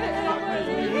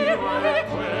 quell'ira e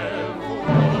Quel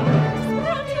furore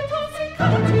sprati e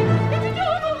tossicati, e ti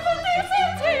chiamo con dei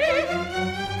senti.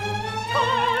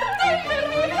 Tardi per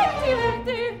lui e ti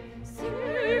rendi, sì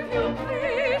più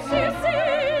presi,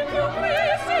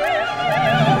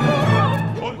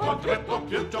 un quadretto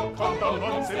più giocondo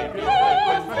non si vide in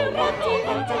questo mondo.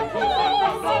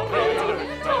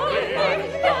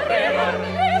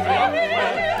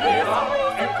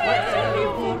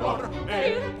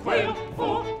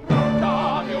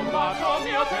 dammi un bacio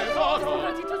mio tesoro,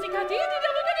 Sprati e tossicati, ti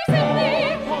diamo che ti senti.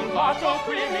 un bacio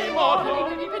qui mi morro.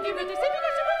 Vedi, sempre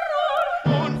questo amor.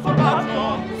 Un sol bacio,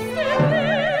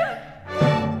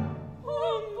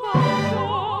 Un bacio.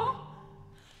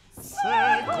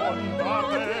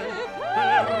 Secondate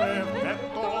per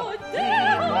effetto di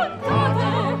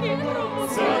Voltate il troppo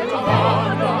si Secondate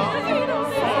richiedano,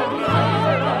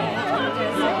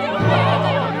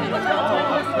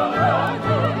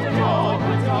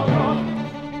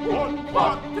 un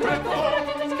quadretto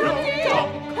più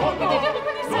giocondo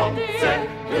non si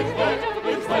vide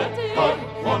in questo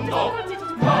mondo.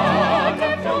 Ma che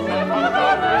più mi vuol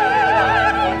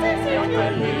avere, sia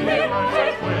bell'ira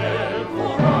e quel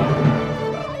furore.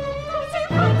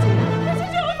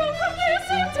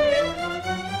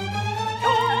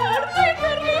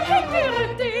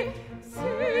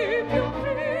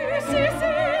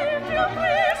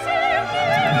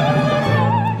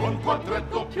 Un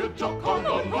quadretto più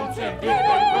giocondo non si vide in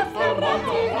questo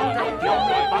mondo. Un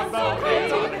campione basta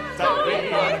ridere,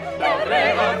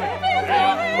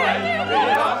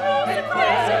 e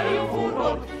quel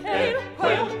furor, e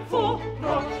quel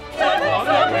furor, che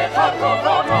vorrebbe tanto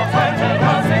proprio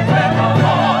frenderasi quel